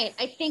point,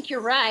 I think you're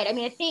right. I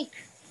mean, I think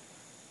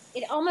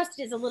it almost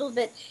is a little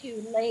bit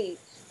too late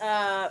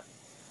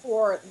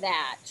for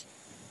that.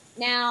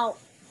 Now,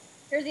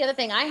 here's the other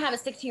thing. I have a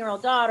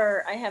 16-year-old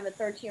daughter. I have a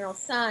 13-year-old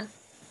son,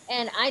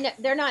 and I know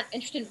they're not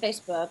interested in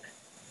Facebook.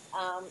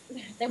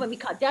 They wouldn't be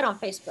caught dead on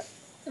Facebook.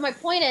 So my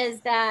point is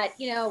that,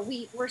 you know,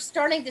 we're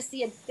starting to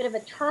see a bit of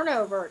a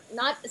turnover.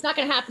 It's not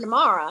going to happen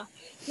tomorrow.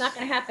 It's not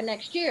going to happen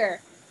next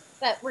year,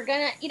 but we're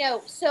going to, you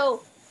know,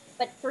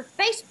 but for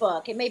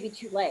Facebook, it may be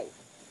too late.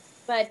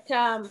 But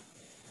I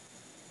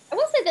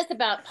will say this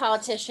about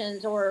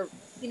politicians, or,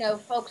 you know,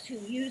 folks who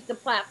use the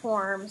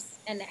platforms,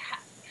 and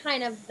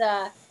kind of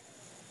the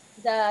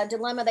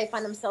dilemma they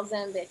find themselves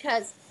in,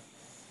 because,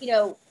 you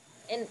know,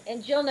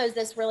 and Jill knows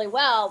this really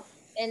well,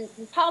 in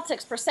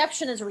politics,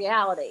 perception is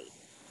reality.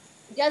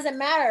 It doesn't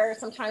matter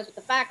sometimes what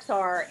the facts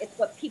are, it's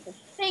what people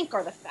think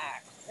are the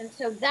facts. And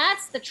so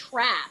that's the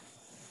trap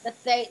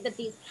that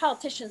these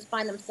politicians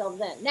find themselves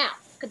in. Now,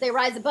 could they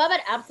rise above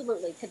it?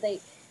 Absolutely. Could they,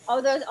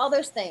 all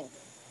those things.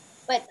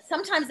 But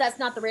sometimes that's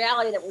not the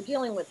reality that we're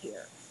dealing with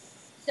here.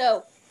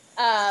 So,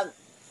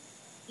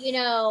 you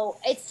know,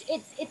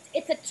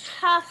 it's a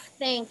tough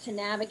thing to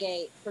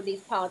navigate for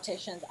these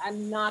politicians.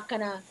 I'm not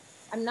gonna,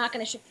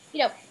 you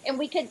know, and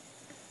we could,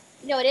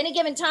 you know, at any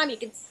given time, you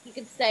could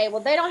say,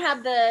 well, they don't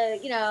have the,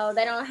 you know,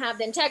 they don't have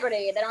the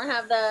integrity, they don't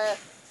have the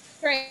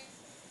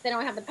strength, they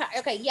don't have the power.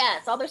 Okay,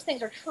 yes, all those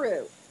things are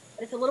true,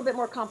 but it's a little bit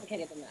more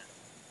complicated than that.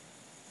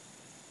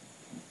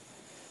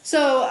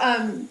 So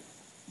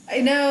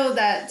I know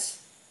that.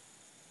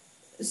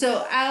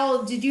 So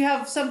Al, did you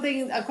have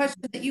a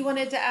question that you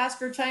wanted to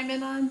ask or chime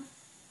in on?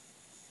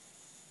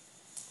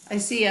 I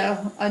see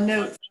a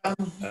note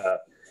from.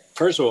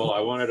 First of all, I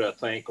wanted to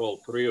thank all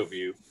three of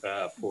you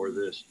for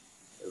this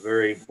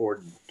very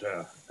important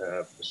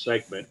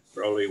segment,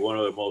 probably one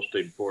of the most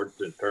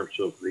important in terms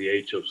of the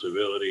age of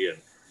civility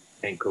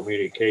and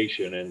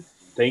communication. And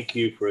thank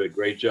you for a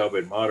great job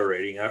in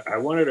moderating. I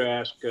wanted to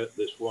ask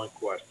this one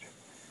question,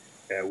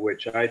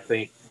 which I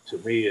think to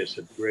me is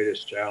the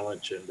greatest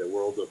challenge in the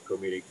world of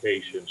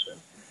communications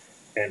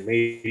and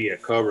media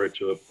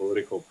coverage of a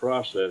political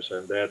process,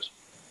 and that's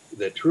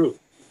the truth.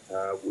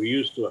 We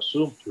used to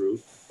assume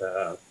truth,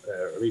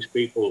 at least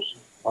people's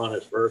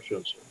honest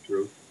versions of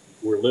truth.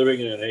 We're living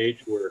in an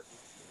age where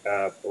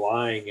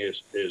lying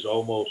is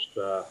almost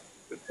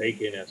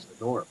taken as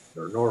the norm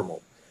or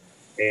normal.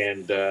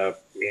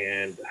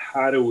 And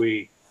how do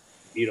we,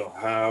 you know,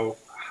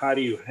 how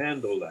do you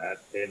handle that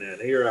in an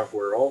era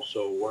where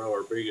also one of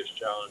our biggest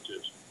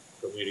challenges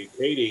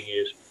communicating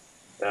is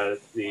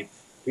the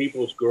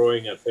people's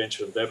growing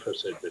attention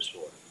deficit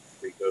disorder?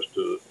 Because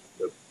to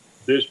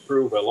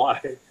disprove a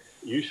lie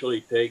usually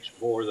takes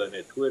more than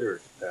a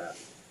Twitter,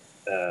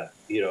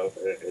 you know,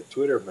 a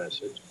Twitter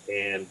message,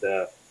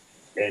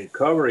 and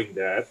covering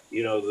that,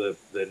 you know,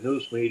 the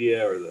news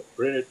media or the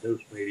printed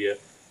news media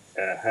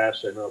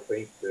has enough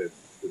ink to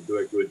do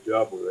a good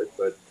job with it,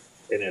 but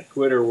in a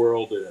Twitter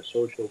world, in a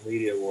social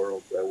media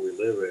world that we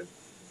live in,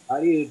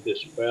 how do you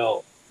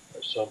dispel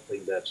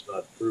something that's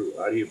not true?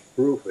 How do you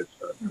prove it's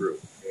not true?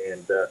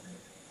 And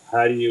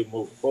how do you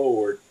move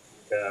forward,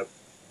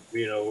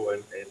 you know,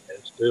 and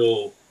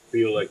still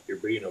feel like you're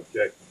being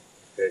objective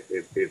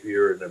if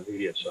you're in the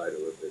media side of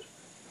the business?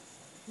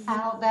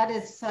 Al, that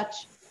is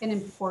such an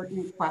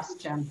important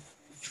question.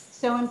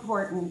 So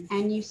important.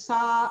 And you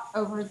saw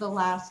over the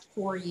last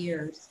 4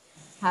 years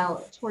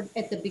how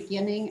at the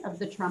beginning of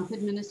the Trump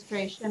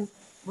administration,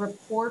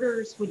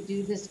 reporters would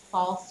do this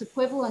false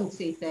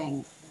equivalency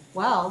thing.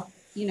 Well,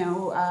 you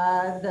know,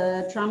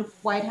 the Trump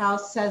White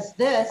House says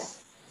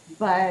this,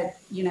 but,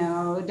 you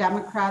know,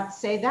 Democrats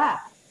say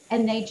that.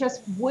 And they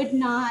just would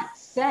not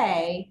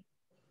say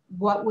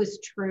what was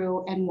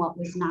true and what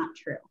was not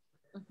true.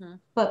 Mm-hmm.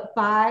 But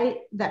by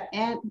the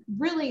end,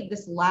 really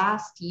this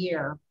last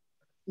year,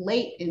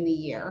 late in the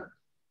year,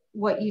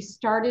 what you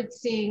started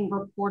seeing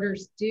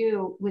reporters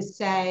do was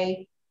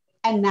say,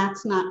 and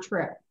that's not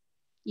true.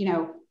 You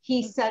know,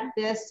 he said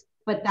this,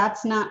 but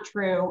that's not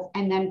true,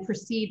 and then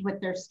proceed with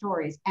their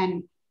stories.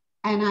 And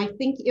I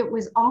think it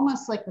was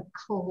almost like a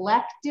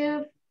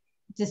collective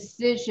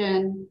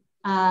decision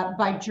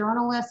by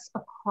journalists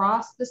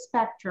across the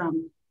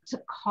spectrum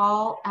to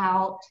call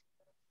out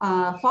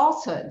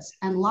falsehoods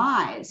and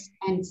lies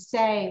and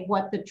say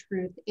what the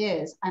truth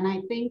is. And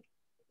I think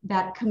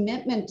that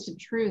commitment to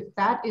truth,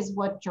 that is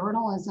what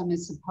journalism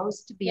is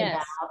supposed to be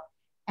about.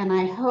 And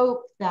I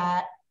hope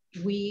that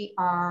we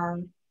are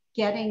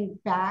getting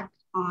back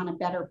on a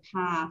better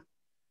path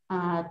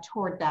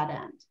toward that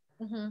end.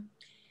 Mm-hmm.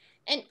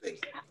 And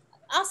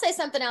I'll say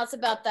something else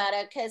about that,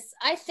 because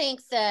I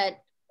think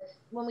that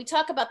when we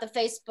talk about the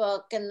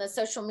Facebook and the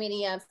social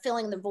media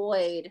filling the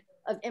void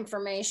of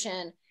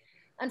information,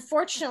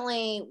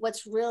 unfortunately,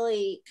 what's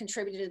really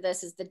contributed to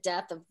this is the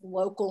death of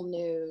local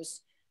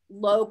news,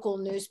 local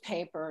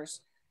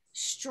newspapers,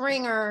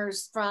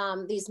 stringers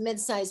from these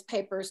mid-sized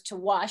papers to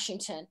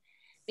Washington.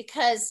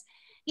 Because,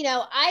 you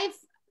know,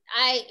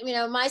 you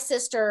know, my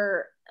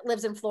sister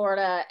lives in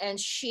Florida, and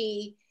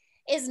she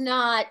is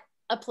not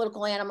a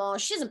political animal.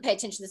 She doesn't pay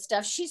attention to this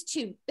stuff. She's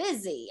too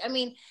busy. I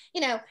mean,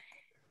 you know,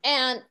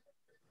 and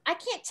I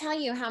can't tell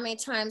you how many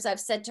times I've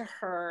said to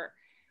her,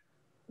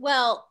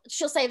 well,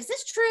 she'll say, is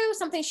this true?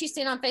 Something she's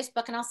seen on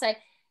Facebook. And I'll say,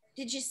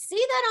 did you see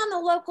that on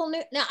the local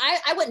news? Now,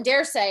 I wouldn't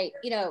dare say,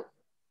 you know,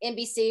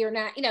 NBC or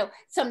not, you know,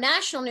 some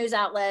national news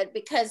outlet,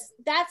 because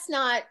that's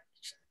not,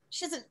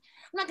 she doesn't,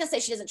 I'm not going to say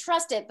she doesn't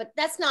trust it, but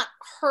that's not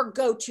her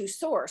go-to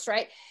source,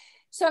 right?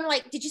 So I'm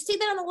like, did you see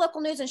that on the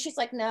local news? And she's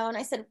like, no. And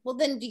I said, well,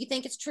 then do you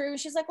think it's true? And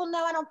she's like, well,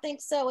 no, I don't think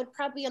so. It'd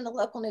probably be on the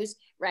local news.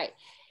 Right.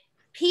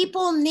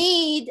 People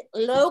need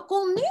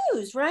local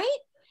news, right?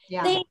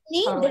 Yeah, they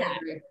need totally that.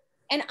 agree.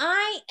 And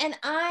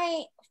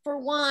I, for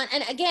one,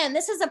 and again,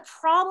 this is a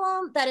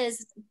problem that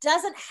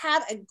doesn't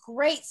have a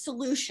great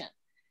solution,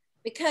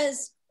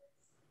 because,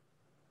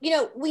 you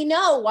know, we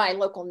know why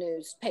local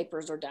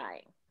newspapers are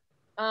dying.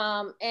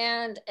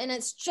 And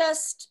it's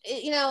just,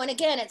 you know, and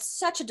again, it's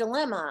such a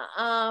dilemma.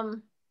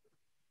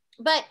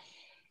 But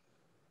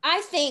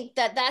I think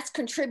that that's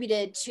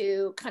contributed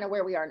to kind of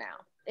where we are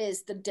now,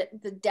 is the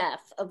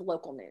death of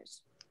local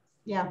news.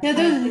 Yeah.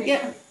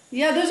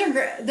 Those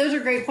are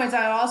great points.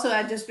 I would also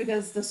add, just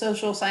because the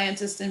social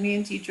scientist in me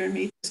and teacher in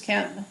me just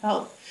can't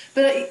help,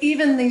 but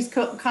even these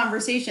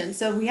conversations.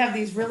 So we have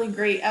these really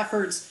great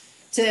efforts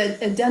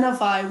to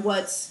identify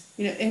what's,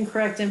 you know,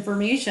 incorrect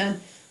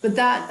information, but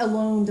that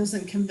alone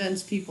doesn't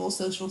convince people,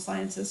 social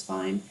scientists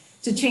find,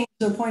 to change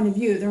their point of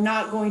view. They're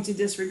not going to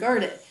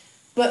disregard it,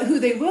 but who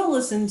they will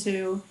listen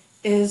to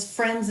is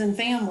friends and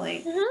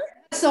family.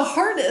 That's the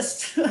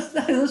hardest.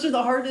 Those are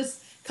the hardest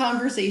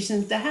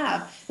conversations to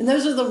have, and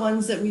those are the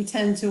ones that we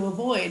tend to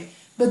avoid.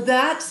 But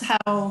that's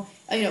how,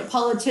 you know,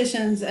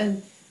 politicians,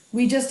 and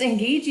we just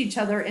engage each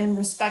other in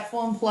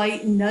respectful and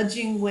polite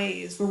nudging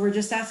ways, where we're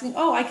just asking,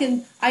 oh,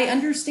 I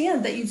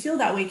understand that you feel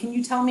that way, can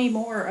you tell me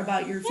more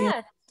about your feelings?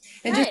 Yeah,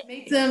 and right. Just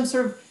make them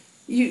sort of,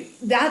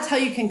 that's how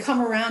you can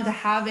come around to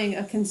having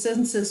a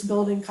consensus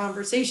building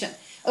conversation.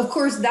 Of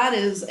course, that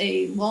is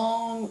a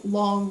long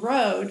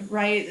road,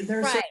 right?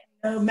 There's Right.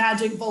 no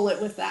magic bullet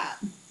with that.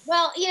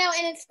 Well, you know,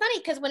 and it's funny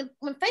because when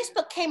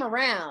Facebook came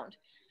around,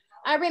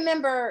 I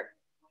remember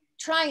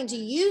trying to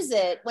use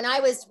it when I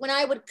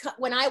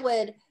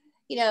would,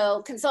 you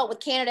know, consult with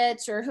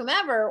candidates or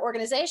whomever,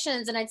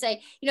 organizations, and I'd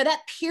say, you know,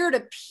 that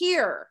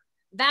peer-to-peer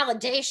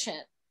validation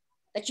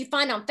that you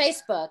find on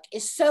Facebook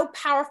is so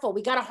powerful.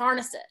 We got to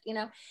harness it, you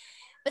know.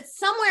 But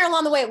somewhere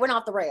along the way, it went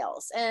off the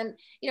rails. And,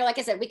 you know, like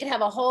I said, we could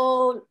have a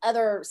whole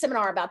other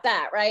seminar about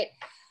that, right?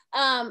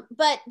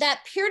 But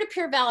that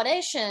peer-to-peer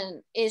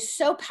validation is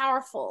so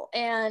powerful.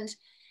 And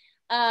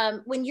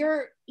when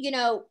you're, you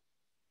know,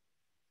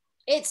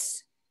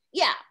 it's,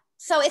 yeah.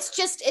 So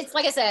it's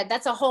like I said,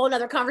 that's a whole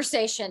nother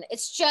conversation.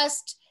 It's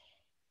just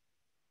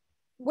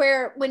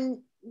where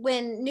when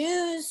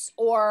news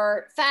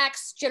or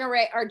facts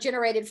are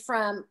generated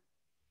from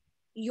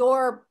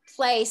your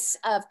place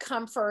of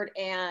comfort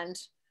and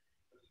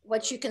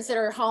what you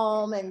consider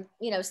home and,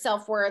 you know,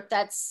 self-worth,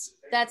 it's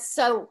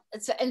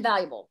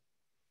invaluable.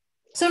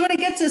 So I'm going to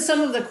get to some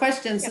of the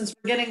questions since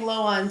we're getting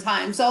low on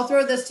time. So I'll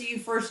throw this to you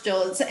first,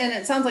 Jill. And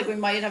it sounds like we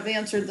might have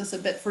answered this a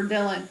bit for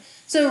Dylan.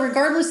 So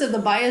regardless of the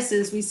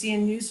biases we see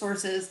in news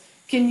sources,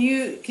 can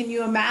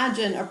you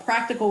imagine a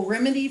practical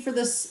remedy for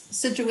this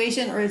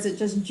situation, or is it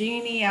just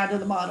genie out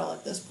of the bottle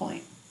at this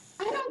point?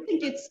 I don't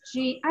think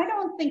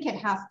it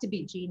has to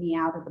be genie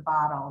out of the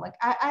bottle. Like,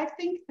 I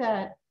think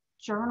that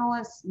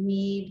journalists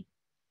need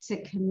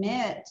to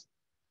commit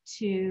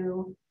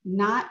to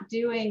not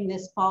doing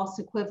this false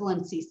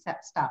equivalency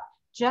stuff.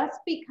 Just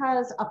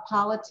because a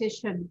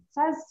politician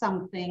says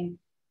something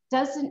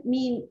doesn't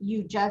mean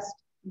you just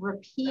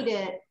repeat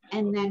it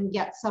and then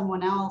get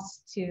someone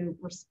else to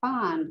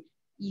respond.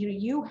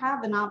 You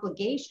have an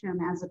obligation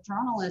as a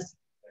journalist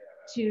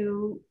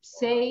to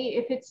say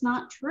if it's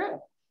not true.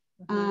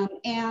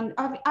 And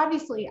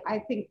obviously, I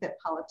think that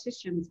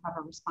politicians have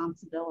a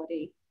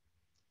responsibility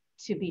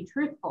to be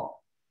truthful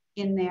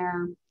in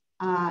their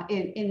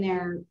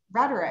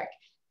rhetoric.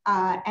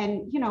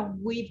 And, you know,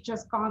 we've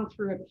just gone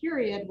through a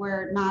period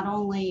where not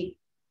only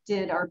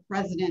did our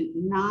president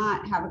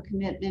not have a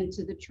commitment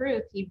to the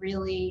truth, he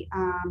really,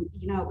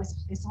 you know, it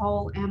was his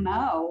whole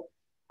MO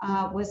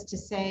was to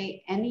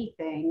say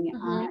anything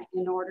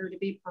in order to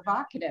be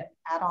provocative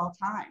at all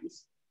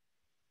times.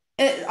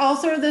 I'll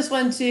throw this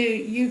one to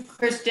you,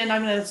 Kristian.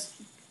 I'm going to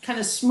kind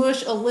of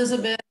smush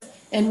Elizabeth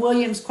and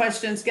William's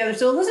questions together.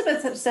 So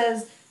Elizabeth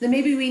says that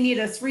maybe we need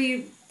a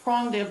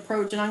three-pronged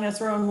approach, and I'm going to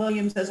throw in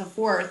Williams as a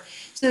fourth.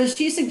 So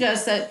she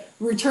suggests that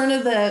return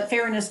of the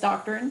fairness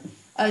doctrine,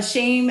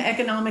 shame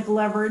economic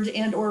leverage,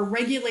 and or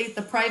regulate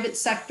the private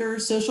sector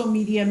social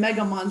media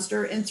mega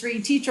monster, and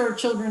three, teach our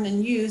children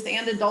and youth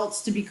and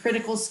adults to be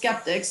critical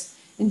skeptics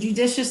and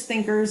judicious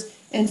thinkers,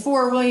 and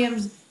four,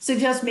 Williams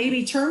suggests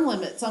maybe term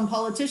limits on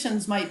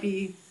politicians might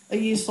be a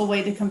useful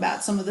way to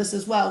combat some of this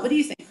as well. What do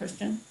you think,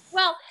 Kristian?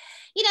 Well,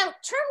 you know,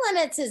 term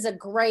limits is a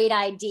great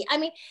idea. I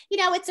mean, you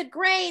know, in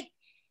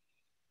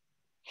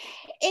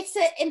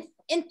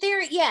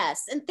theory,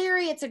 yes, in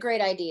theory, it's a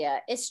great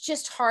idea. It's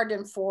just hard to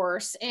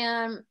enforce.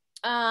 And,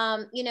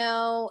 you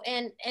know,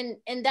 and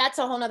that's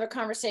a whole nother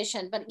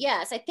conversation. But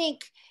yes, I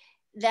think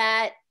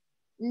that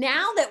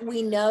now that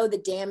we know the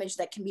damage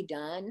that can be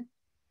done,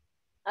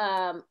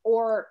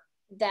 or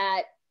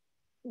that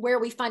where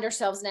we find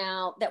ourselves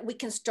now, that we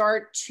can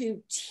start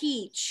to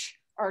teach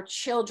our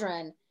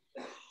children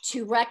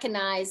to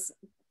recognize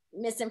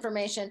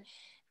misinformation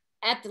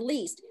at the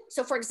least.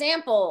 So for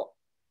example,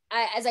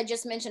 as I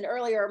just mentioned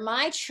earlier,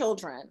 my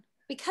children,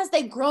 because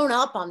they've grown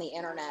up on the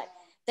internet,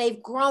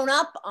 they've grown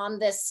up on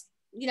this,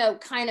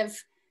 kind of,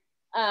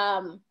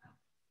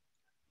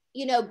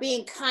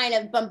 being kind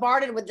of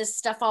bombarded with this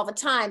stuff all the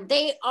time.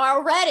 They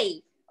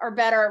already are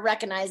better at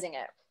recognizing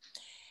it.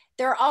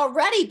 They're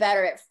already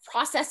better at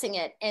processing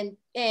it and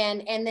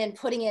then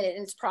putting it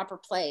in its proper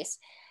place.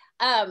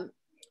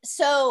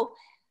 So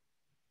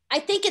I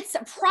think it's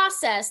a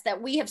process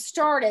that we have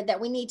started that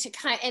we need to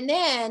and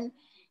then,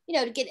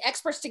 to get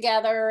experts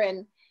together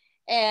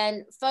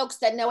and folks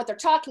that know what they're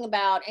talking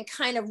about and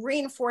kind of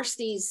reinforce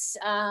these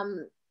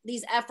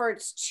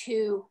efforts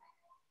to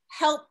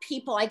help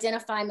people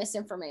identify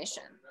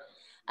misinformation.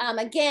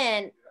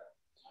 Again,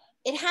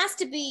 it has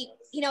to be,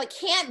 it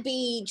can't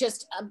be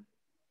just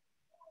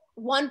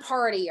one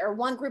party or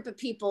one group of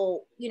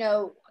people,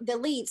 the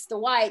elites, the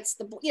whites,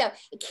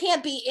 it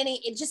can't be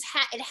any,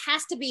 it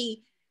has to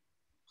be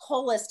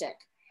holistic.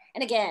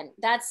 And again,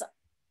 that's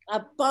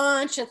a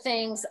bunch of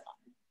things,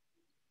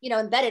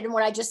 embedded in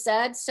what I just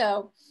said.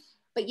 So,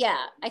 but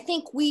yeah, I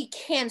think we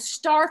can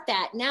start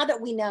that now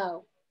that we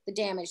know the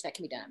damage that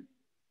can be done.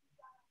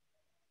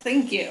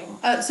 Thank you.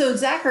 So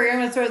Zachary, I'm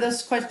going to throw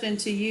this question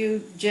to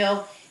you,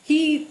 Jill.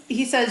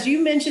 He says,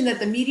 you mentioned that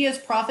the media's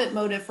profit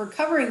motive for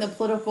covering the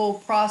political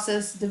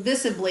process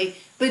divisively,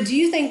 but do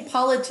you think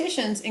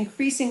politicians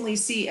increasingly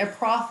see a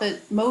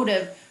profit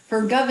motive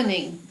for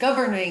governing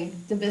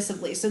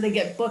divisively? So they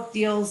get book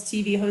deals,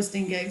 TV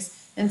hosting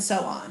gigs, and so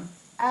on.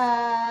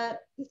 I'm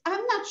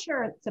not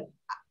sure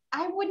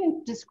I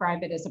wouldn't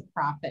describe it as a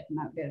profit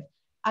motive.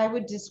 I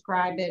would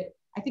describe it,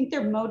 I think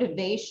their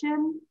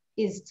motivation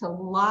is to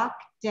lock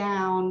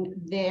down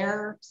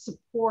their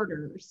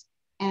supporters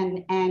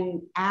and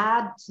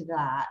add to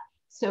that.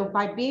 So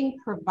by being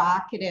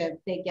provocative,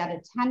 they get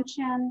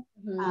attention,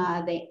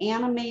 they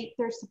animate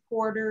their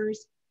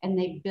supporters, and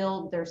they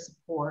build their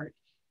support.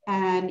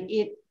 And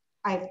it,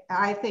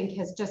 I think,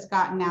 has just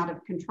gotten out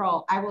of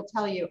control. I will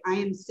tell you, I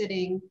am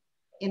sitting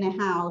in a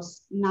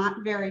house not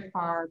very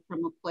far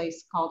from a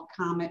place called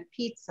Comet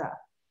Pizza.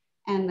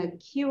 And the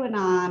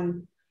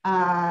QAnon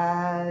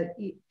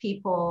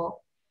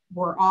people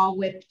were all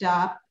whipped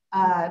up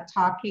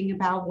talking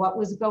about what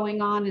was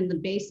going on in the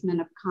basement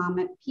of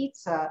Comet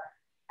Pizza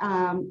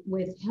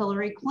with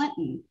Hillary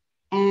Clinton.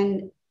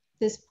 And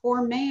this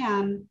poor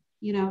man,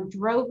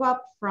 drove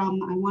up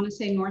from, I want to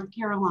say, North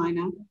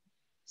Carolina,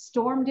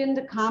 stormed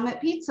into Comet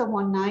Pizza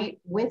one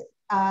night with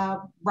a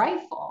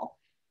rifle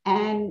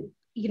and,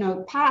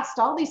 passed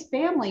all these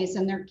families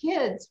and their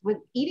kids with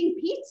eating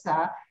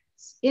pizza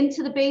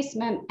into the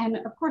basement. And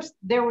of course,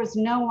 there was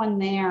no one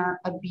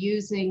there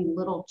abusing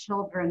little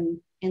children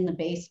in the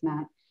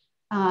basement,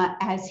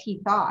 as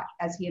he thought,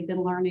 as he had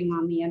been learning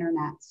on the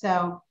internet.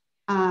 So,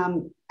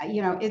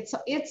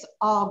 it's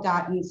all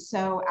gotten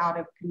so out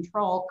of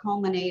control,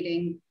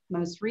 culminating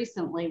most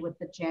recently with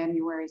the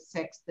January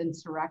 6th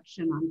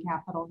insurrection on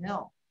Capitol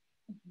Hill.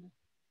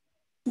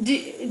 Do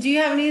you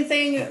have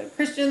anything,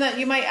 Kristian, that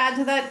you might add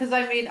to that? Because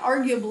I mean,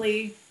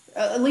 arguably,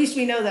 at least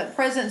we know that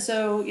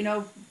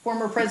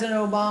former President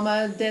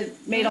Obama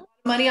made a lot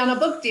of money on a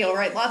book deal,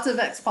 right? Lots of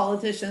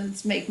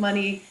ex-politicians make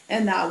money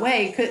in that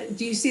way.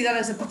 Do you see that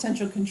as a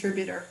potential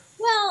contributor?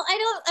 Well,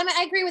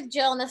 I agree with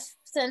Jill in the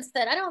sense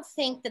that I don't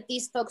think that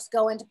these folks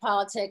go into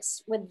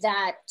politics with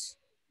that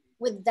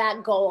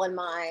goal in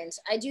mind.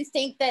 I do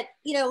think that,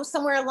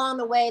 somewhere along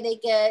the way they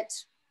get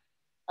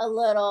a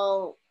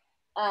little,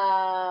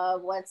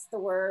 what's the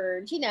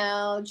word,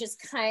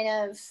 just kind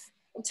of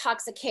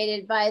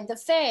intoxicated by the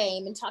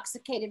fame,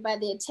 intoxicated by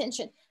the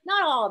attention.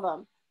 Not all of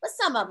them, but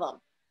some of them.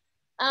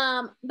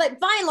 But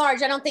by and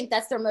large, I don't think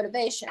that's their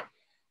motivation.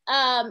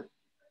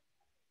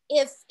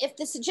 If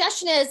the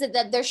suggestion is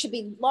that there should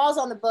be laws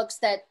on the books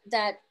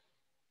that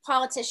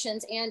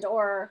politicians and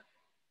or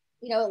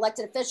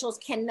elected officials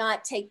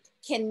cannot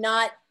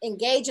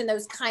engage in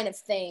those kind of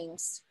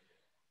things,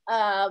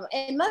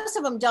 and most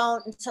of them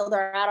don't until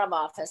they're out of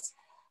office,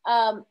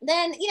 then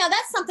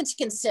that's something to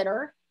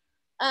consider.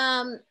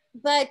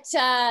 But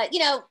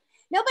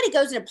nobody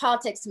goes into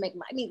politics to make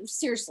money. I mean,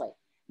 seriously,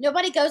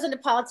 nobody goes into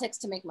politics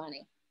to make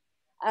money.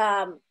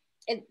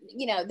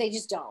 They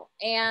just don't.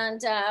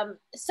 And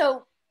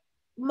so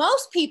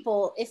most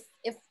people, if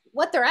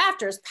what they're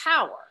after is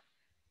power,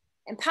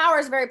 and power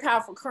is a very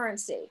powerful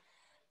currency.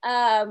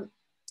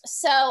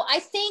 So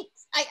I think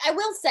I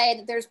will say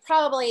that there's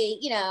probably,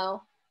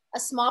 a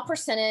small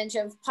percentage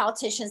of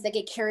politicians that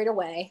get carried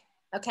away.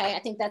 Okay, I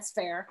think that's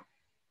fair.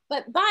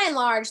 But by and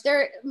large,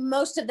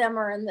 most of them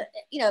are in the,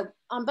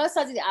 on both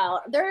sides of the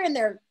aisle, they're in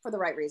there for the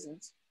right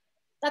reasons.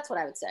 That's what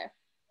I would say.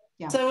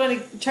 Yeah. So I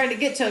want to try to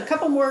get to a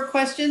couple more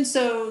questions.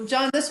 So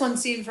John, this one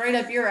seems right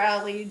up your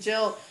alley,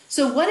 Jill.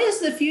 So what is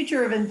the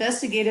future of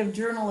investigative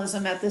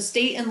journalism at the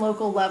state and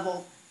local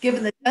level?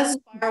 given the death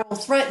spiral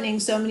threatening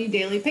so many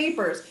daily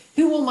papers?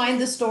 Who will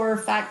mind the store,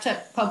 fact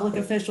check public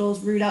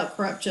officials, root out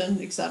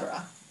corruption,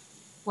 etc.?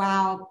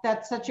 Wow,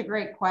 that's such a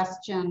great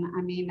question.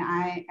 I mean,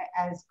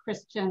 as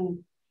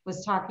Kristian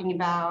was talking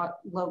about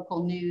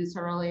local news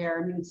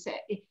earlier, I mean,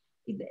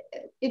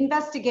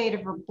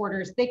 investigative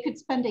reporters, they could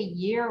spend a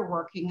year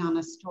working on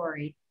a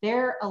story.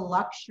 They're a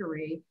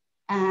luxury.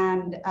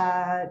 And,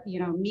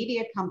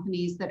 media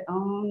companies that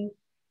own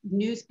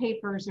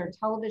newspapers or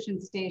television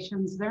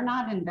stations, they're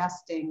not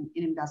investing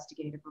in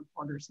investigative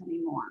reporters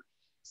anymore.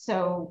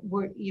 So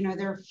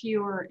there are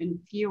fewer and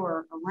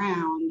fewer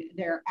around.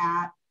 They're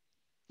at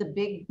the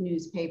big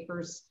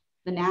newspapers,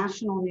 the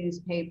national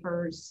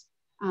newspapers,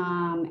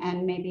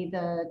 and maybe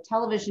the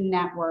television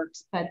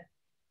networks. But,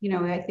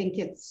 I think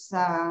it's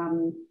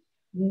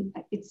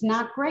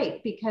not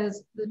great,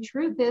 because the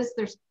truth is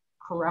there's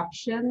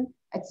corruption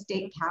at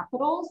state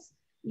capitals.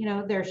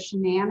 There's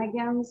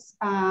shenanigans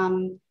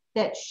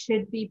that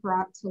should be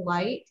brought to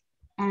light.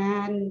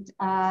 And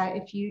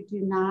if you do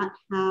not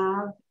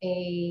have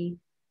a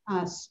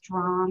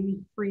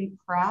strong free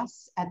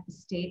press at the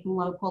state and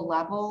local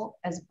level,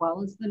 as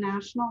well as the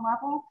national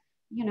level,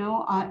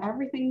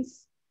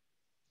 everything's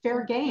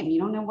fair game.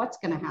 You don't know what's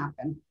going to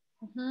happen.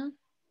 Mm-hmm.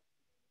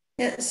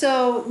 Yeah,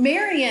 so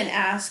Marian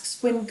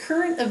asks, when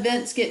current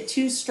events get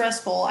too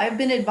stressful, I've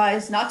been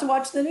advised not to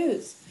watch the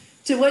news.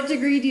 To what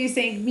degree do you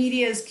think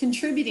media is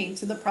contributing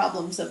to the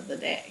problems of the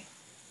day?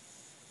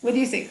 What do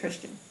you think,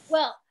 Kristian?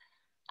 Well,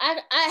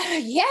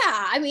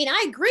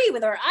 I agree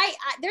with her.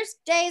 There's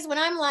days when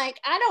I'm like,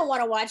 I don't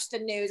want to watch the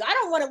news. I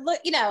don't want to look,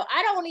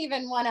 I don't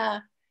even want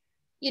to,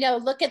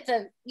 look at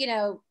the,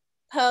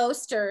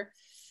 Post or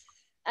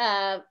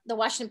the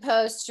Washington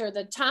Post or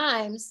the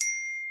Times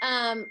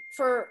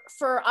for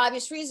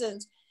obvious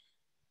reasons.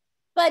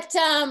 But,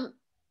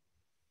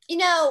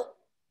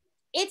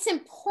 it's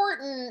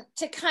important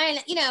to kind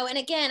of, and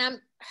again,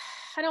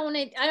 I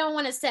don't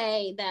want to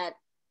say that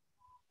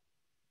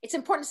it's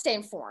important to stay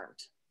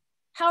informed,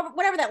 however,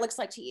 whatever that looks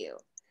like to you,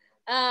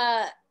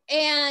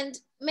 and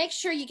make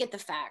sure you get the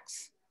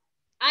facts.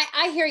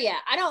 I hear you.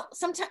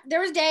 Sometimes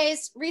there was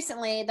days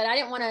recently that I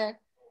didn't want to,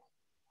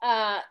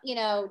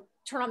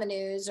 turn on the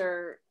news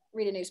or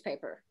read a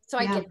newspaper. So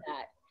I get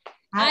that.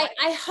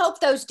 I hope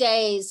those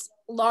days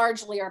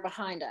largely are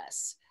behind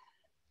us,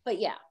 but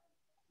yeah.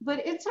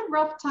 But it's a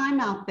rough time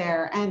out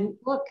there. And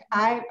look,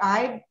 I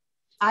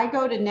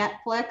go to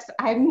Netflix.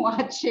 I'm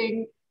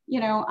watching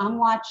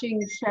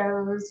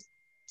shows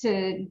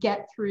to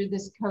get through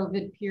this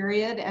COVID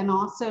period, and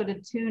also to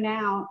tune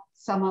out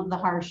some of the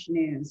harsh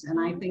news.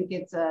 And I think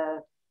it's a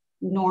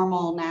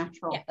normal,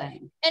 natural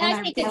thing. And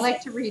I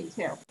like to read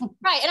too.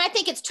 Right. And I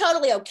think it's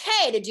totally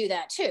okay to do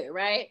that too,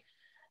 right?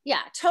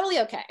 Yeah, totally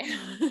okay.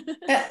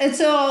 And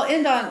so I'll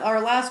end on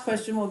our last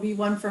question will be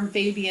one from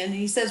Fabian.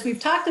 He says, we've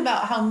talked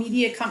about how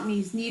media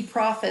companies need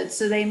profits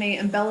so they may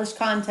embellish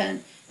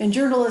content, and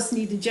journalists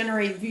need to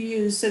generate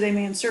views so they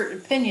may insert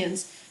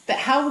opinions. But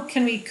how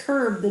can we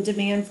curb the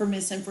demand for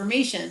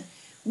misinformation?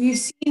 We've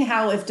seen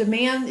how if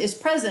demand is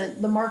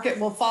present, the market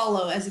will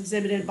follow, as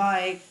exhibited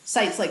by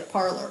sites like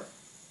Parler.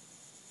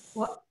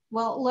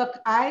 Well, look,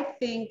 I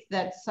think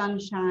that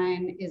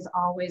sunshine is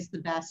always the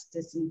best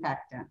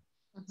disinfectant.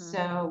 Mm-hmm.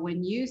 So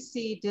when you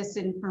see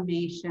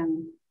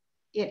disinformation,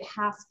 it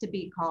has to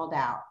be called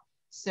out.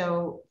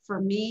 So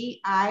for me,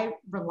 I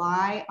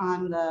rely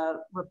on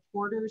the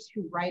reporters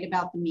who write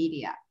about the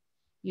media.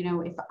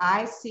 If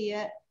I see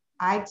it,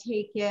 I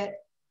take it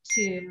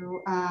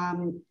to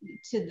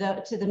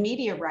the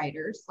media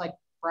writers like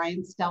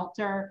Brian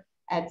Stelter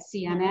at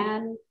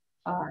CNN,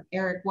 or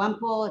Eric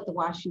Wemple at the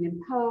Washington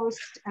Post.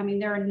 I mean,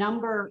 there are a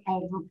number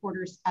of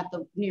reporters at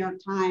the New York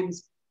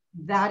Times.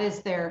 That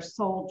is their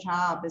sole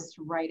job, is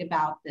to write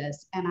about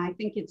this. And I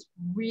think it's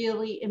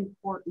really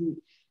important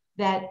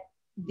that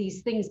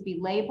these things be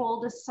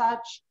labeled as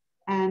such,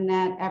 and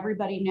that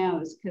everybody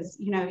knows, because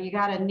you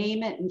got to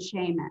name it and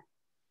shame it.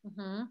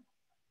 Mm-hmm.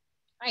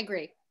 I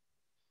agree.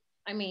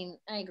 I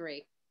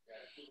agree.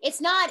 It's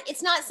not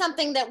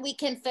something that we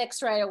can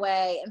fix right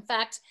away. In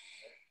fact,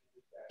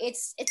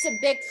 it's a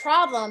big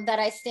problem that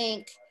I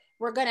think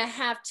we're going to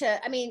have to,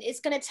 it's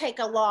going to take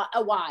a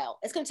while.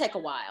 It's going to take a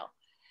while.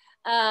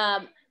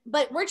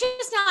 But we're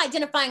just not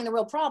identifying the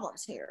real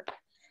problems here.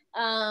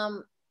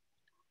 And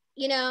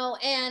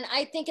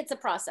I think it's a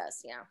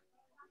process. Yeah.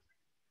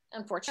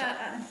 Unfortunately.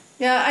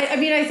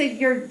 I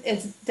think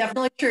it's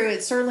definitely true.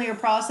 It's certainly a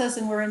process,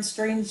 and we're in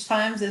strange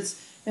times.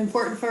 It's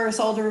important for us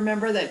all to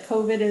remember that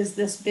COVID is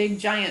this big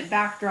giant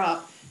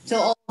backdrop to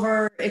all of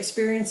our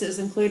experiences,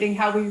 including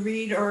how we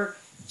read or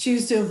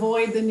choose to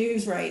avoid the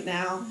news right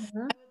now. Mm-hmm.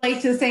 I would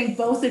like to thank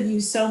both of you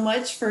so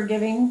much for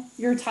giving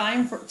your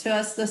time to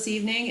us this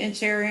evening and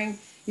sharing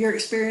your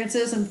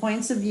experiences and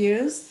points of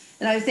views.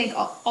 And I thank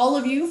all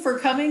of you for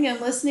coming and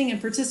listening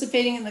and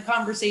participating in the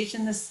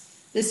conversation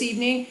this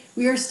evening.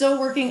 We are still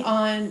working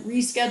on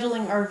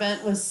rescheduling our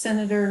event with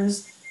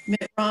Senators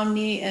Mitt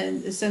Romney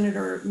and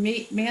Senator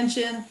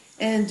Manchin.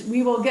 And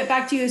we will get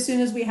back to you as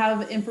soon as we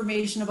have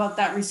information about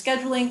that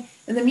rescheduling.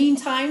 In the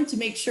meantime, to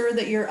make sure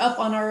that you're up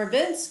on our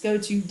events, go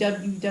to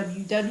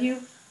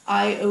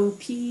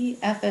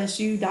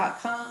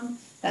www.iopfsu.com.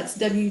 That's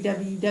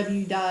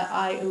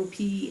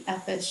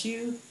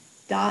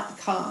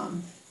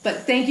www.iopfsu.com.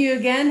 But thank you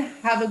again.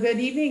 Have a good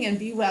evening and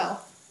be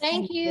well.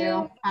 Thank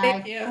you. Bye.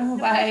 Thank you.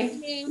 Bye.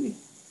 Good night, team.